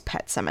Daybell's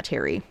pet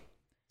cemetery.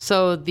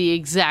 So the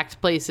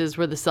exact places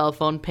where the cell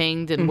phone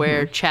pinged and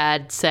where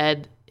Chad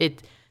said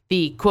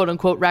the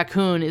quote-unquote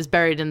raccoon is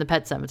buried in the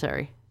pet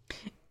cemetery.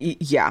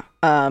 Yeah.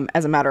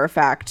 As a matter of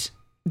fact,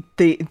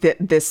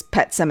 this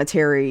pet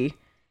cemetery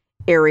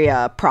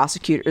area,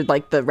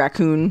 like the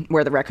raccoon,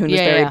 where the raccoon was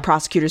buried,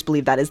 prosecutors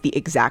believe that is the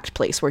exact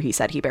place where he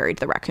said he buried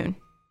the raccoon.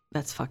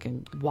 That's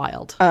fucking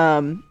wild.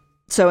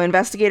 So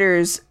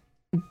investigators,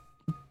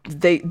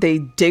 they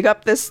dig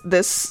up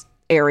this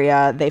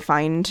area, they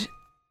find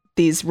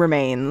these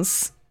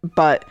remains,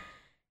 but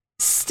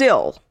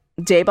still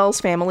Daybell's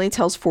family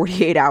tells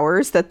 48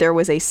 Hours that there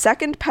was a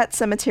second pet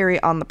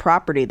cemetery on the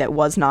property that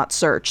was not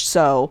searched.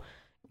 So,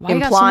 why you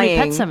got so many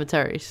pet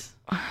cemeteries?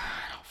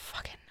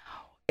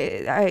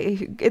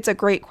 It's a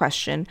great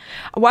question.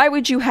 Why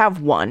would you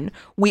have one?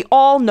 We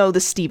all know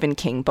the Stephen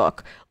King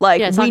book.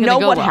 Like, we know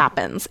what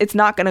happens. It's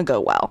not going to go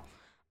well.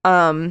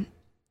 And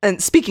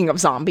speaking of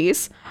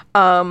zombies,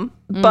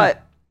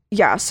 but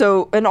yeah,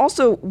 so, and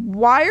also,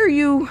 why are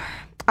you,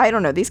 I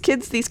don't know, these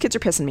kids are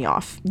pissing me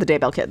off, the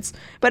Daybell kids.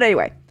 But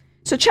anyway,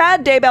 so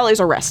Chad Daybell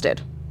is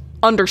arrested,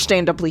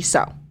 understandably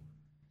so.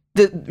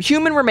 The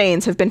human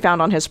remains have been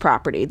found on his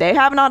property. They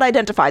have not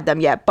identified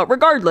them yet, but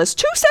regardless,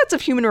 2 sets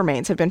of human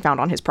remains have been found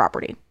on his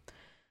property.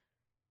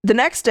 The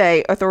next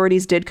day,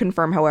 authorities did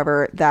confirm,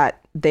 however, that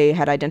they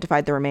had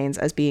identified the remains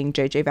as being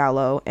J.J.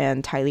 Vallow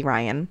and Tylee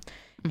Ryan.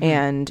 Mm-hmm.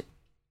 And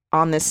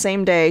on this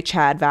same day,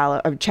 Chad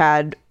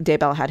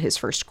Daybell had his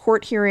first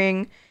court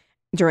hearing,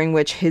 during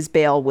which his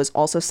bail was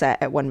also set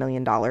at $1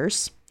 million.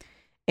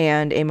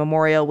 And a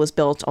memorial was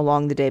built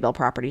along the Daybell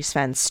property's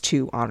fence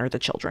to honor the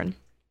children.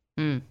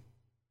 Mm.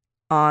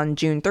 On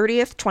June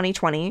 30th,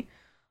 2020,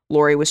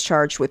 Lori was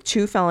charged with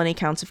 2 felony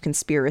counts of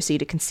conspiracy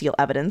to conceal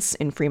evidence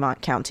in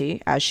Fremont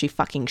County, as she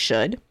fucking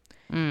should.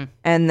 Mm.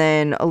 And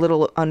then a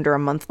little under a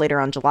month later,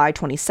 on July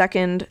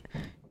 22nd,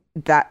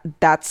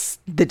 that's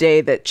the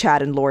day that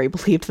Chad and Lori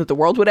believed that the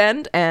world would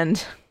end.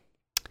 And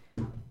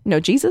no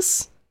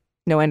Jesus,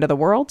 no end of the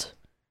world,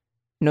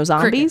 no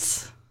zombies,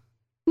 Crickets.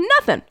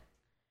 Nothing.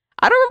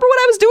 I don't remember what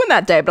I was doing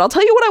that day, but I'll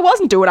tell you what I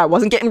wasn't doing. I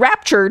wasn't getting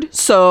raptured,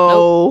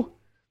 so...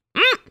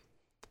 Nope.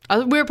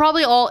 We were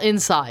probably all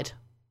inside.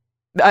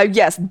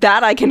 Yes,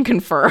 that I can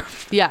confirm.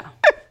 Yeah.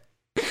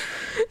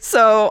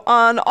 So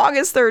on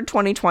August 3rd,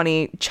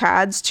 2020,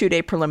 Chad's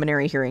 2-day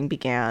preliminary hearing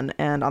began,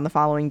 and on the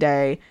following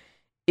day,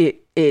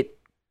 it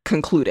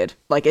concluded.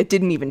 Like, it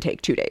didn't even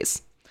take 2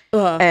 days.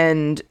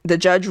 And the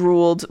judge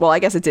ruled, well, I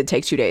guess it did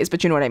take 2 days,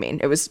 but you know what I mean.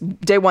 It was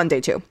day 1,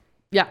 day 2.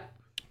 Yeah.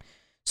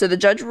 So the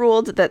judge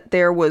ruled that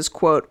there was,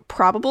 quote,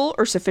 probable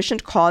or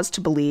sufficient cause to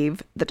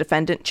believe the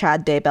defendant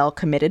Chad Daybell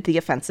committed the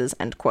offenses,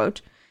 end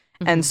quote.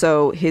 Mm-hmm. And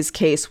so his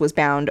case was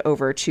bound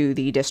over to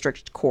the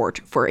district court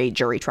for a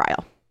jury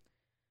trial.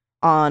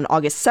 On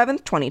August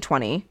 7th,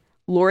 2020,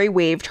 Lori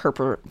waived her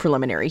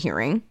preliminary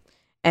hearing.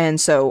 And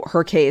so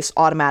her case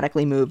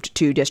automatically moved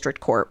to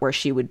district court where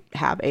she would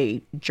have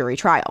a jury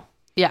trial.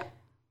 Yeah.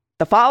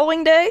 The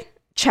following day,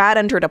 Chad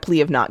entered a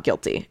plea of not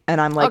guilty.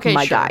 And I'm like, okay,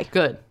 my sure. guy.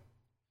 Good.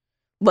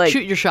 Like,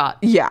 shoot your shot.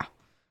 Yeah.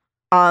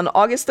 On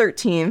August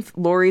 13th,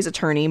 Lori's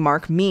attorney,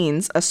 Mark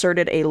Means,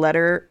 asserted that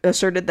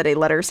a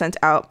letter sent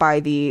out by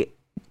the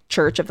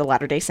Church of the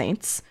Latter-day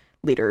Saints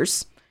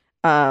leaders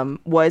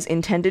was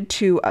intended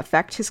to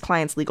affect his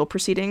client's legal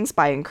proceedings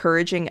by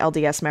encouraging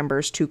LDS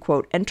members to,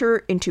 quote, enter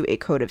into a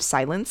code of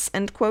silence,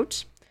 end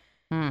quote.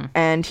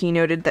 And he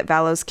noted that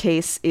Vallow's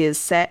case is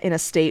set in a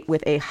state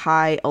with a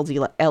high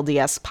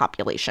LDS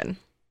population.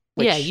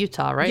 Which, yeah,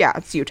 Utah, right? Yeah,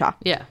 it's Utah.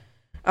 Yeah.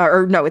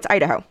 Or no, it's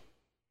Idaho.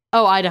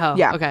 Oh, Idaho.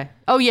 Yeah. Okay.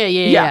 Oh,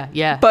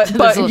 yeah. But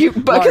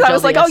because I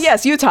was like, oh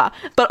yes, Utah,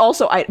 but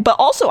also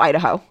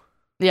Idaho.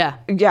 Yeah.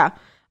 Yeah.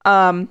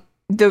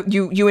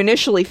 You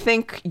initially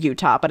think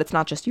Utah, but it's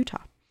not just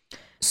Utah.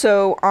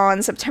 So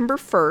on September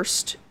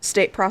 1st,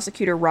 state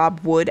prosecutor Rob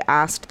Wood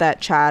asked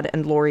that Chad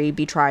and Lori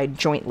be tried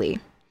jointly.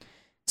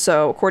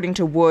 So according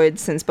to Wood,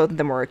 since both of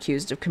them were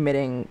accused of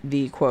committing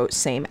the, quote,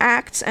 same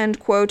acts, end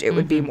quote, it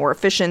would be more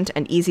efficient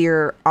and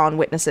easier on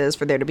witnesses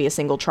for there to be a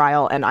single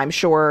trial. And I'm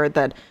sure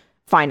that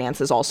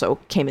finances also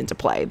came into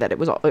play, that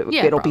it'll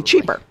probably be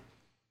cheaper.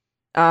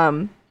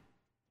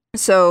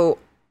 So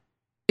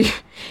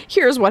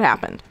here's what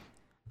happened.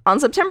 On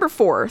September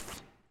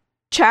 4th,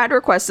 Chad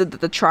requested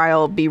that the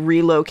trial be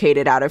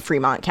relocated out of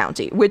Fremont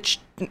County, which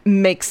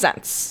makes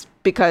sense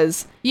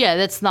because... Yeah,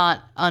 that's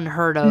not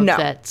unheard of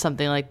that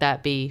something like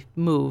that be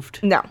moved.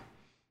 No.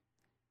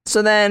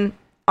 So then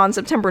on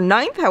September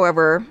 9th,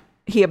 however,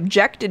 he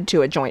objected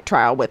to a joint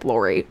trial with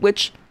Lori,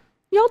 which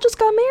y'all just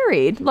got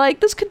married. Like,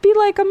 this could be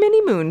like a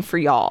mini-moon for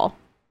y'all.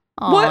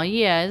 Oh,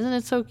 yeah. Isn't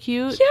it so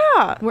cute?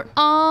 Yeah. We're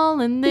all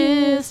in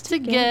this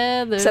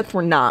together. Except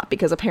we're not,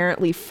 because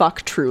apparently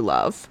fuck true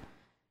love.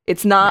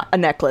 It's not a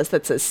necklace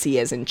that says C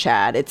as in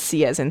Chad. It's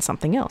C as in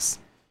something else.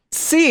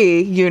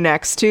 See you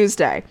next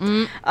Tuesday.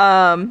 So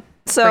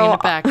bringing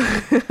it back.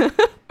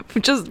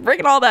 Just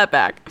bringing all that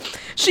back.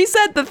 She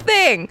said the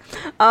thing.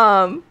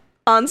 On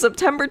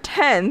September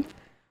 10th,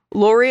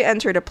 Lori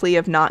entered a plea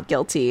of not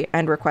guilty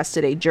and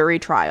requested a jury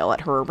trial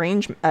at her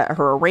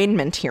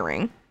arraignment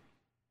hearing.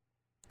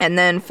 And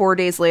then 4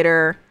 days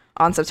later,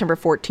 on September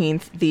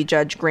 14th, the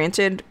judge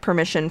granted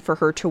permission for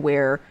her to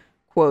wear,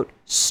 quote,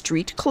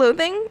 street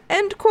clothing,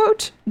 end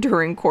quote,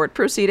 during court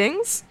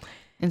proceedings.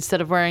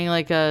 Instead of wearing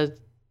like a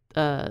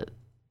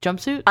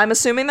jumpsuit? I'm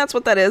assuming that's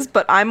what that is,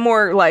 but I'm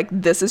more like,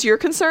 this is your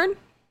concern?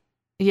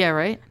 Yeah,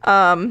 right.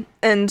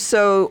 And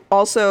so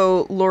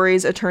also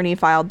Lori's attorney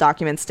filed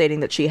documents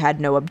stating that she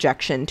had no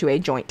objection to a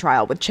joint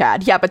trial with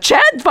Chad. Yeah, but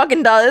Chad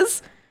fucking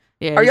does.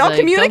 Yeah, are y'all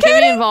communicating? Don't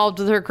get me involved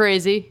with her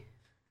crazy.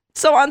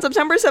 So on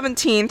September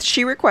 17th,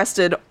 she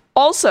requested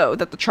also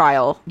that the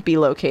trial be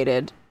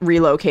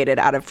relocated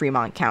out of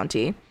Fremont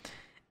County.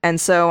 And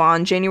so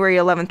on January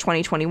 11th,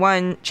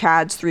 2021,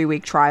 Chad's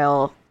 3-week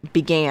trial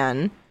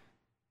began.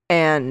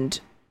 And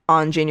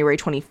on January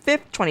 25th,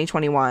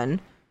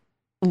 2021,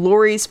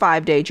 Lori's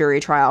 5-day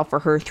jury trial for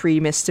her 3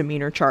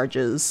 misdemeanor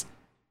charges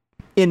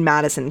in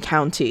Madison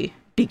County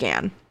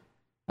began.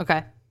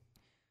 Okay.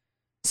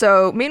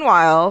 So,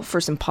 meanwhile,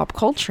 for some pop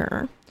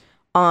culture,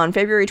 on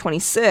February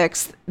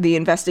 26th, the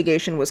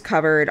investigation was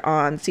covered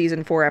on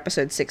season 4,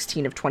 episode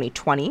 16 of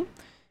 2020.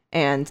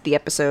 And the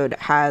episode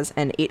has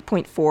an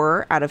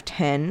 8.4 out of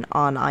 10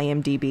 on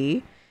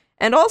IMDb.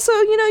 And also,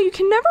 you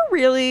can never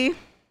really,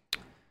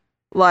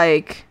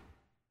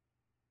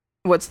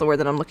 what's the word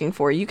that I'm looking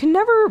for? You can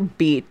never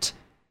beat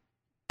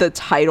the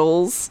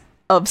titles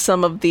of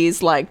some of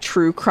these,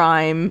 true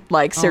crime,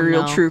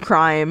 serial true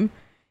crime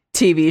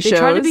TV shows. They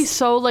try to be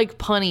so,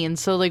 punny and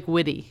so,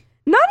 witty.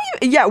 Not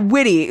even, yeah,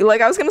 witty.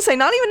 I was going to say,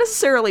 not even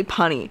necessarily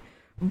punny,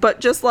 but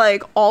just,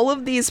 all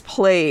of these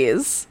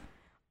plays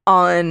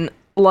on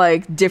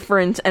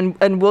different,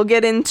 and we'll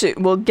get into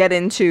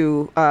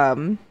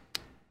some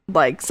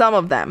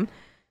of them,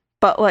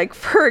 but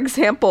for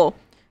example,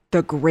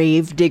 The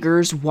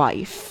Gravedigger's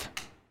Wife.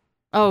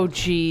 Oh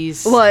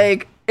jeez.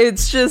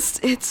 It's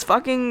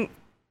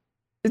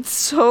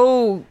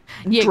so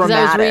yeah, because dramatic.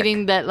 I was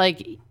reading that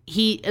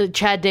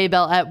Chad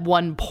Daybell at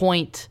one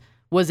point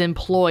was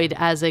employed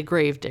as a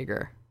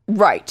gravedigger.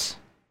 Right.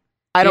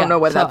 I don't know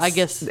whether that's, I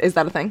guess, is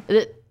that a thing?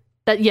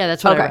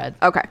 That's what I read.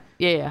 Okay.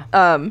 Yeah.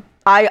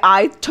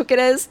 I took it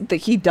as that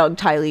he dug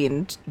Tylee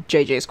and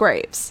JJ's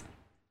graves,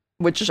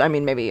 which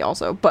maybe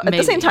also, but at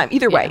the same time,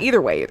 either way,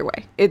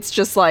 it's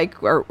just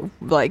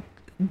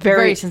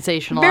very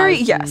sensationalized, very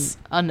yes,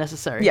 and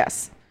unnecessary.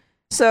 Yes.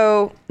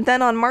 So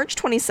then on March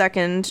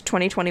 22nd,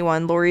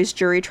 2021, Lori's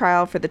jury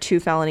trial for the 2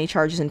 felony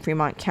charges in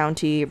Fremont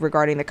County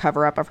regarding the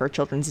cover-up of her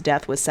children's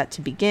death was set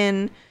to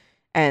begin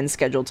and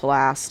scheduled to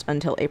last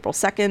until April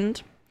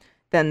 2nd.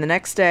 Then the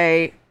next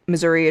day,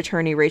 Missouri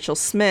attorney Rachel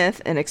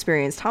Smith, an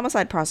experienced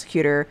homicide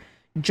prosecutor,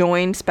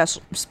 joined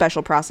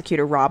special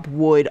prosecutor Rob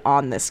Wood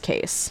on this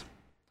case.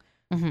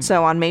 Mm-hmm.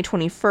 So on May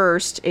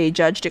 21st, a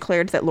judge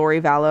declared that Lori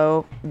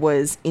Vallow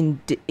was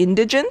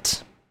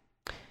indigent,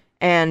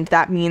 and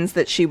that means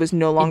that she was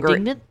no longer...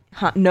 Indignant?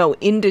 No,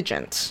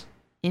 indigent.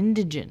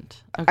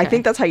 Indigent. Okay. I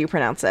think that's how you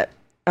pronounce it.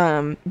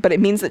 But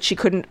it means that she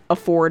couldn't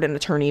afford an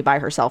attorney by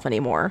herself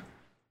anymore.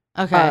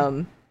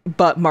 Okay.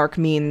 But Mark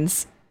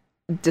Means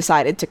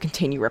decided to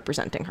continue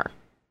representing her,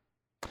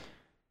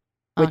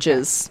 which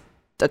is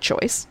a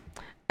choice.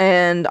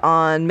 And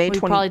on May 20...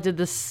 We probably did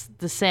the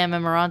Sam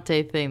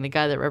Emirante thing, the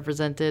guy that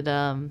represented,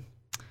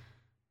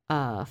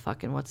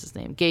 what's his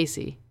name?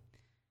 Gacy.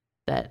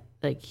 That,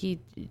 he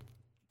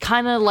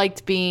kind of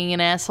liked being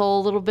an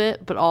asshole a little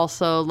bit, but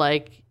also,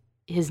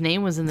 his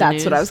name was in the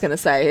news. That's what I was going to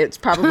say. It's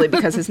probably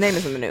because his name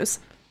is in the news.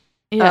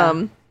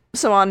 Yeah.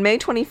 So on May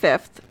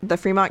 25th, the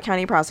Fremont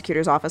County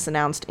Prosecutor's Office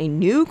announced a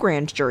new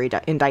grand jury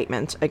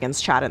indictment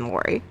against Chad and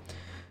Lori.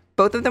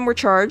 Both of them were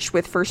charged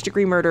with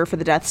first-degree murder for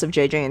the deaths of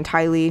JJ and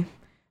Tylee,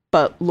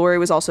 but Lori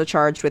was also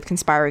charged with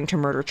conspiring to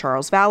murder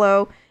Charles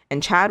Vallow,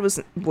 and Chad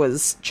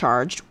was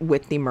charged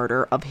with the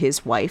murder of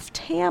his wife,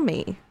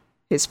 Tammy.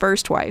 His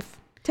first wife,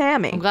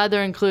 Tammy. I'm glad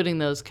they're including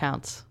those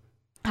counts.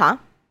 Huh?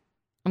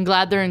 I'm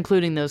glad they're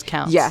including those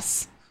counts.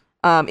 Yes.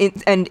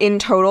 In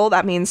total,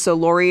 that means so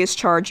Lori is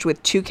charged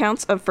with 2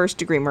 counts of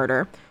first-degree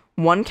murder,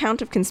 1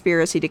 count of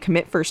conspiracy to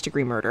commit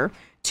first-degree murder,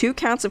 2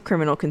 counts of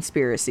criminal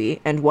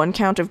conspiracy, and 1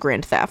 count of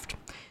grand theft.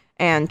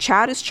 And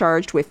Chad is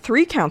charged with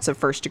 3 counts of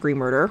first-degree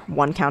murder,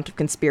 1 count of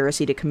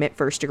conspiracy to commit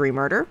first-degree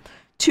murder,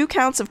 2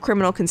 counts of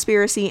criminal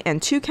conspiracy,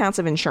 and 2 counts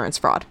of insurance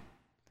fraud.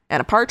 And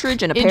a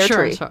partridge in a pear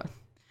tree. Fraud.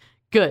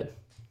 Good.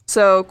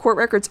 So, court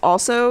records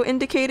also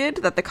indicated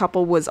that the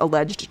couple was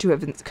alleged to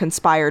have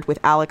conspired with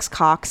Alex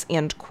Cox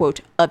and, quote,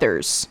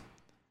 others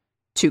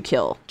to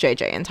kill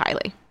JJ and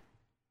Tylee.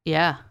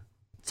 Yeah.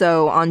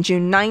 So, on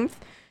June 9th,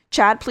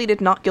 Chad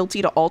pleaded not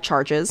guilty to all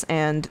charges,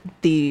 and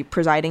the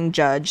presiding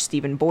judge,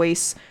 Stephen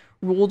Boyce,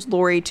 ruled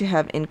Lori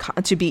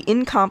to be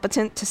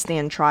incompetent to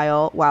stand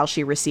trial while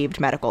she received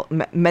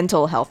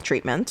mental health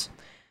treatment.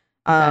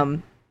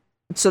 Okay.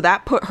 So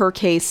that put her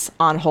case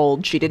on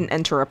hold. She didn't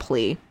enter a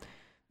plea.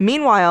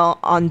 Meanwhile,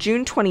 on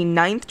June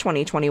 29th,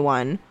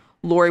 2021,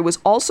 Lori was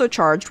also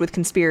charged with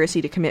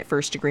conspiracy to commit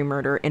first-degree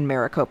murder in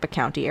Maricopa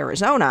County,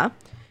 Arizona,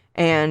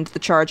 and the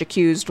charge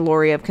accused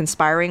Lori of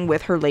conspiring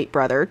with her late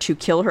brother to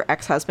kill her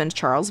ex-husband,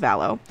 Charles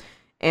Vallow,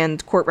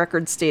 and court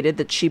records stated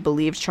that she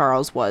believed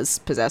Charles was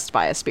possessed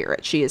by a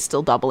spirit. She is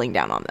still doubling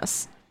down on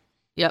this.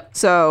 Yep.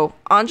 So,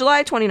 on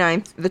July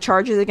 29th, the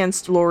charges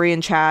against Lori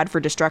and Chad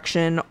for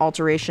destruction,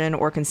 alteration,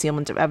 or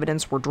concealment of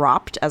evidence were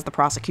dropped as the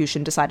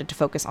prosecution decided to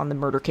focus on the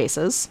murder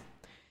cases.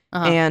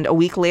 Uh-huh. And a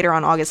week later,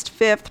 on August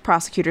 5th,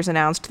 prosecutors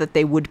announced that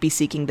they would be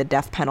seeking the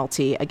death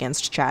penalty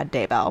against Chad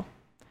Daybell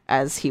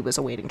as he was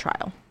awaiting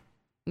trial.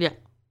 Yeah.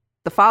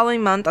 The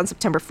following month, on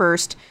September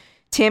 1st,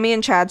 Tammy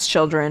and Chad's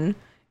children,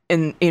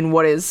 in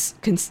what is,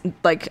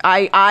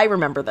 I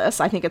remember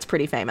this. I think it's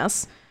pretty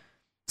famous.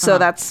 So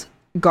that's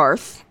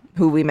Garth,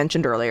 who we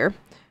mentioned earlier,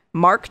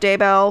 Mark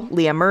Daybell,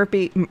 Leah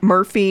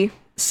Murphy,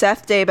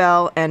 Seth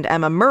Daybell, and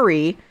Emma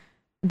Murray,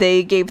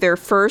 they gave their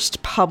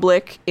first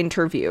public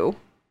interview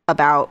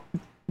about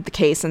the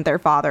case and their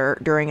father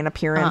during an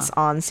appearance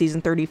on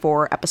season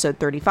 34, episode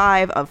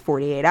 35 of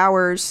 48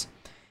 Hours.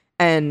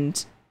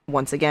 And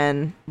once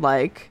again,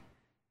 like,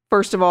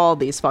 first of all,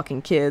 these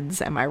fucking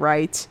kids, am I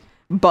right?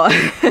 But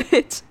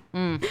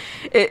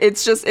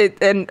it's just,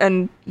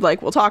 and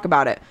like, we'll talk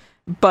about it.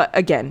 But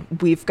again,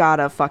 we've got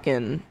a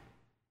fucking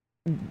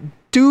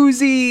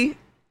doozy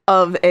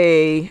of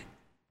a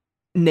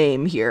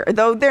name here.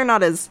 Though they're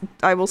not as,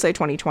 I will say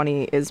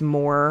 2020 is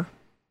more,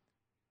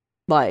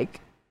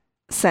 like,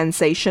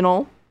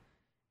 sensational.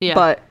 Yeah.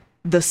 But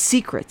the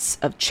secrets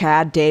of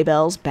Chad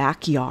Daybell's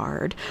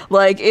backyard.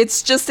 Like, it's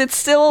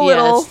still a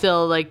little... Yeah, it's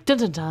still like,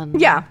 dun-dun-dun.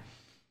 Yeah.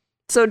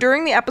 So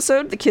during the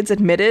episode, the kids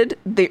admitted,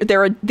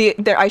 they're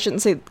I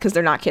shouldn't say because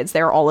they're not kids,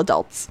 they're all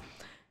adults.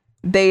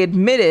 They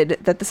admitted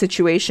that the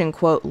situation,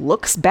 quote,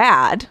 looks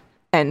bad,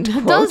 end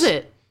quote. Does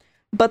it?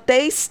 But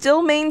they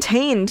still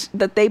maintained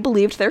that they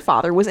believed their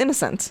father was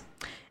innocent.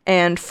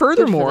 And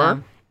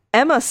furthermore,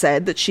 Emma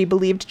said that she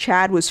believed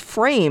Chad was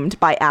framed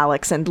by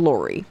Alex and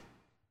Lori.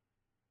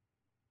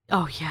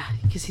 Oh, yeah,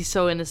 because he's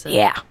so innocent.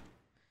 Yeah.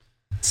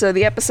 So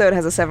the episode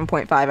has a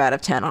 7.5 out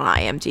of 10 on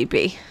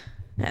IMDb.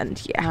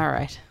 And yeah. All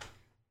right.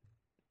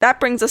 That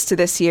brings us to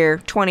this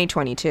year,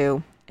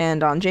 2022.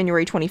 And on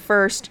January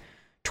 21st,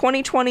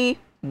 2020,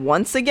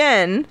 once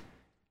again,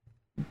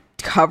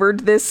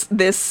 covered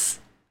this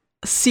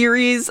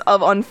series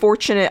of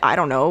unfortunate, I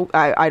don't know,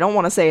 I don't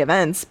want to say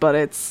events, but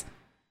it's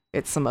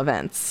some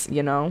events,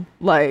 you know?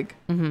 Like,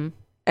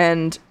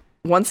 and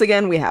once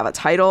again, we have a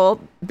title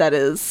that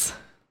is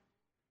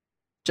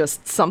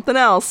just something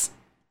else.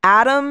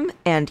 Adam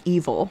and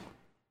Evil.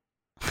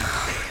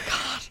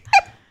 God.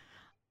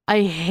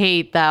 I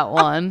hate that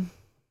one.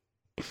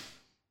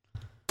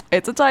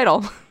 It's a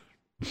title.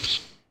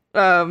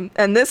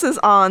 And this is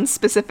on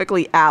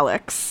specifically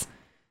Alex.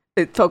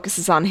 It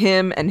focuses on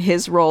him and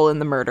his role in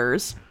the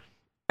murders.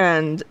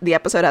 And the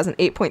episode has an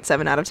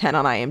 8.7 out of 10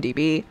 on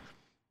IMDb.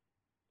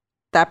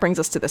 That brings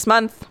us to this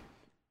month.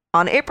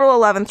 On April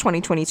 11th,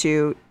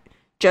 2022,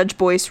 Judge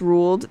Boyce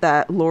ruled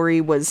that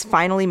Lori was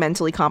finally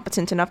mentally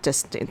competent enough to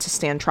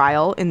stand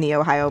trial in the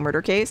Idaho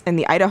murder case.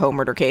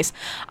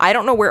 I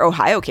don't know where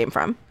Ohio came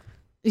from.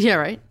 Yeah,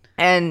 right.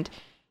 And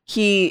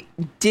he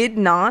did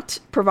not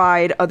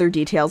provide other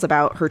details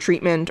about her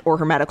treatment or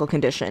her medical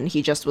condition.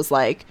 He just was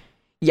like,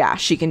 yeah,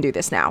 she can do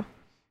this now.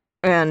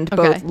 And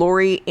both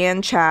Lori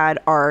and Chad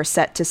are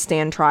set to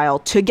stand trial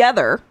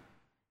together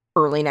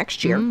early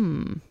next year.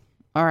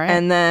 All right.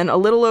 And then a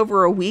little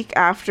over a week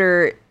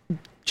after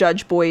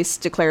Judge Boyce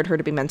declared her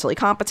to be mentally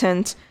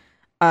competent,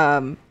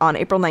 on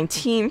April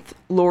 19th,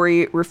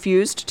 Lori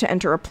refused to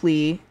enter a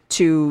plea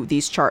to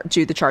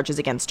the charges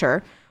against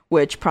her,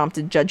 which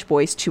prompted Judge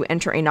Boyce to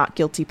enter a not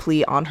guilty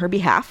plea on her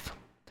behalf.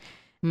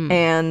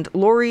 And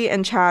Lori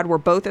and Chad were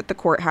both at the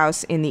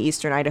courthouse in the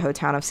eastern Idaho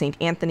town of St.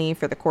 Anthony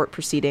for the court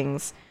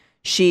proceedings.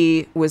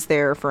 She was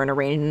there for an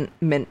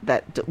arraignment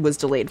that was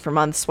delayed for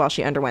months while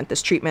she underwent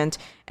this treatment,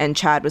 and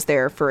Chad was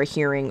there for a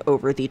hearing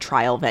over the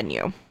trial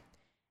venue.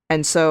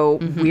 And so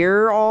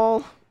we're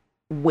all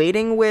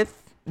waiting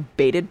with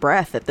bated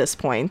breath at this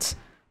point.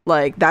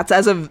 Like, that's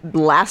as of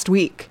last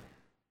week.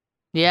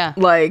 Yeah.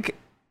 Like,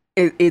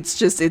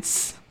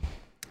 it's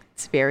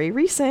very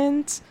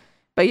recent.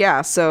 But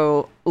yeah,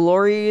 so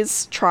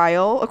Lori's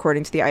trial,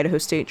 according to the Idaho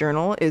State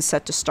Journal, is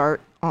set to start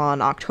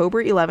on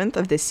October 11th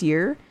of this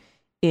year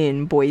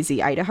in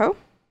Boise, Idaho.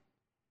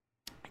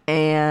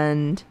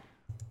 And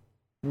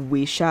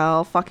we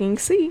shall fucking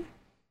see.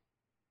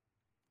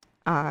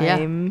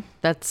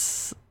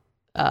 That's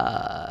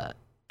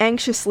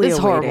anxiously it's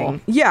awaiting.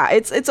 horrible. Yeah,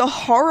 it's a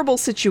horrible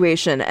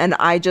situation, and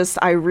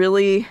I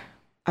really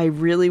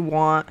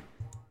want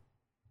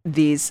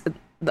these,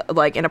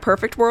 like, in a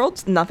perfect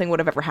world, nothing would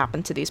have ever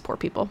happened to these poor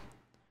people.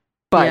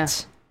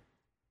 But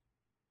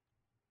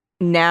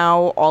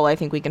now all I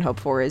think we can hope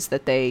for is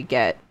that they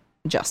get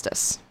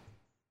justice.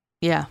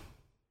 Yeah,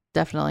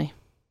 definitely.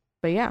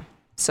 But yeah,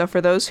 so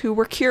for those who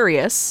were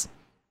curious,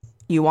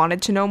 you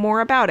wanted to know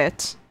more about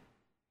it,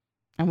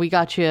 and we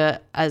got you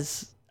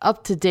as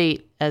up to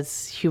date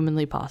as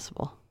humanly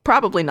possible.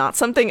 Probably not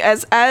something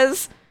as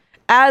is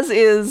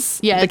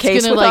the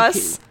case with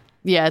us.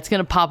 Yeah, it's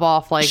gonna pop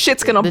off like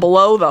shit's gonna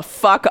blow the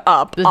fuck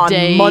up the on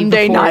day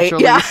Monday night.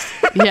 Yeah,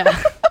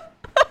 yeah.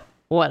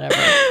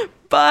 Whatever.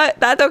 But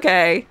that's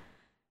okay.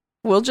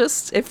 We'll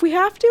just, if we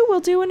have to,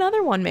 we'll do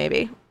another one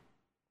maybe.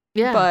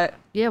 Yeah. But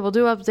yeah, we'll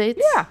do updates.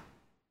 Yeah,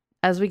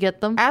 as we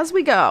get them. As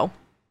we go.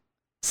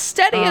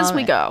 Steady as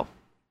we go.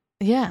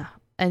 Yeah.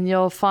 And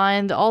you'll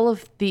find all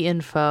of the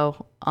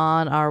info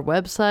on our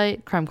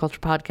website,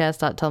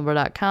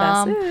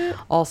 crimeculturepodcast.tumblr.com. That's it.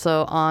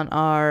 Also on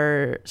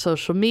our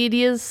social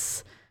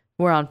medias.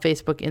 We're on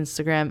Facebook,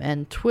 Instagram,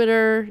 and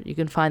Twitter. You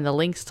can find the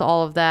links to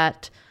all of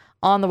that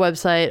on the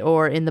website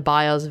or in the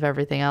bios of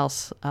everything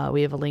else.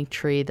 We have a link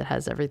tree that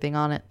has everything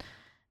on it.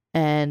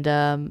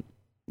 And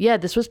yeah,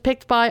 this was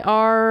picked by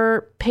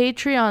our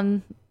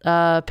Patreon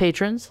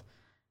patrons,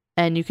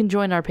 and you can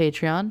join our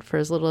Patreon for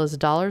as little as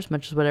 $1, as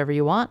much as whatever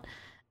you want.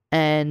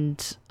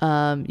 And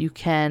you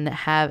can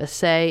have a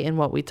say in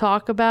what we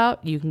talk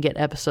about. You can get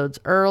episodes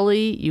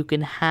early. You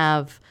can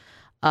have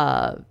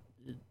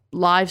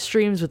live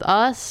streams with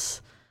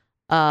us.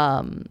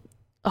 A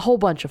whole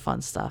bunch of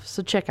fun stuff.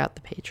 So check out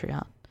the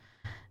Patreon.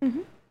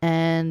 Mm-hmm.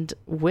 And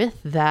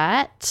with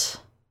that,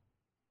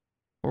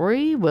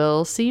 we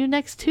will see you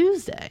next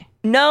Tuesday.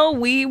 No,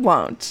 we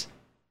won't.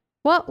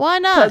 What? Why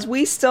not? Because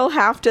we still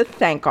have to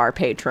thank our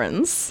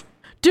patrons.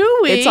 Do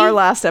we? It's our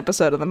last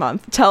episode of the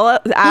month.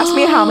 Ask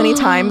me how many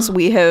times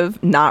we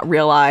have not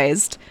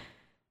realized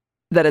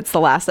that it's the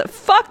last.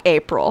 Fuck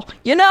April.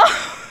 You know?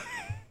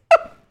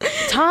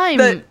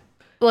 Time,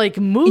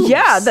 moves.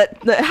 Yeah,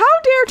 how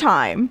dare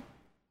time?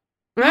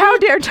 Right? How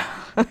dare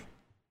time?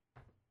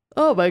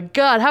 Oh my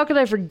God, how could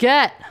I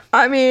forget?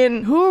 I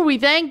mean... Who are we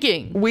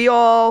thanking?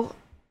 It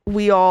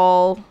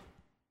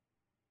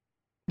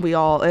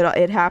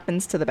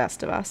happens to the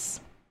best of us.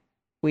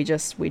 We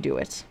do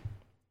it.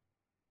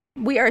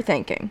 We are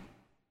thanking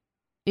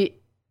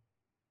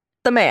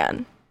the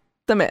man,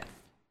 the myth,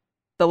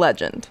 the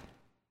legend,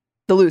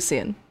 the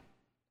Lucian.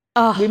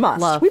 We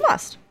must.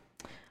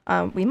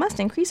 We must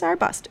increase our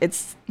bust.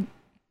 It's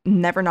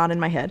never not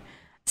in my head.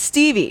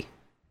 Stevie.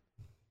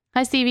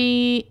 Hi,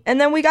 Stevie.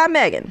 And then we got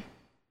Megan.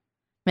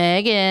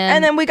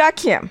 And then we got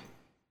Kim.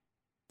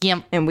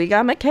 And we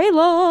got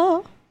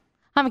Michaela.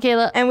 Hi,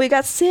 Michaela. And we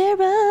got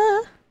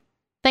Sarah.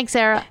 Thanks,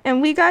 Sarah.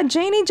 And we got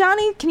Janie.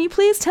 Johnny, can you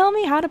please tell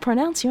me how to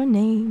pronounce your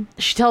name?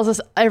 She tells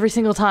us every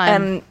single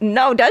time. And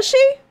no, does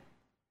she?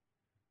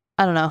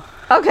 I don't know.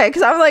 Okay,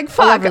 because I'm like,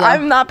 fuck,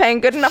 I'm not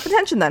paying good enough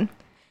attention then.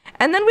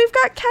 And then we've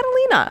got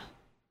Catalina.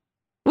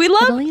 We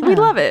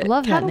love it.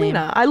 Love Catalina.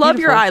 That name. I love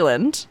your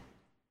island.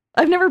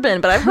 I've never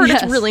been, but I've heard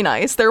it's really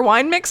nice. Their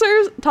wine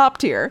mixers, top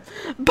tier.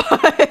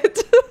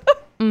 But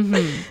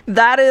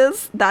that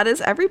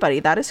is everybody.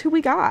 That is who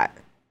we got.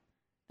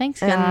 Thanks,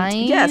 guys.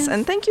 And yes,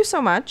 and thank you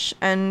so much.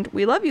 And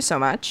we love you so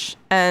much.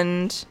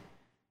 And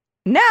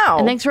now...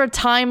 And thanks for a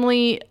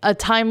timely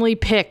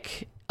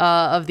pick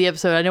of the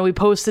episode. I know we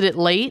posted it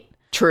late.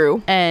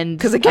 True. And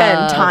because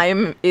again,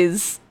 time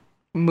is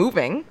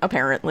moving,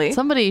 apparently.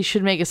 Somebody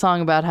should make a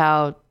song about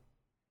how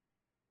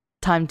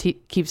time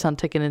keeps on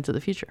ticking into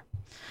the future.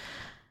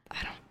 I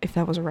don't... If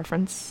that was a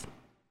reference,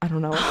 I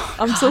don't know.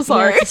 I'm so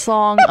sorry. Yeah, it's a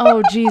song.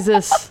 Oh,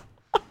 Jesus.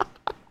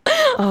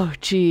 Oh,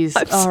 jeez.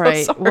 All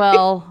right.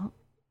 Sorry.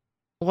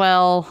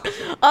 Well,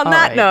 on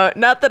that note,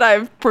 not that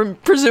I've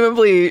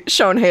presumably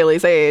shown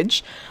Haley's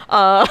age.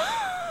 Not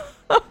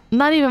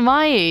even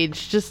my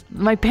age, just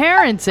my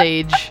parents'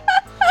 age.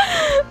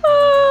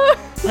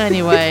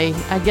 Anyway,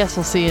 I guess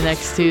we'll see you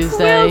next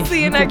Tuesday. We'll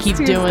see you next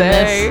Tuesday. Keep doing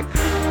this.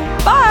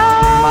 Bye.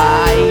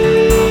 Bye.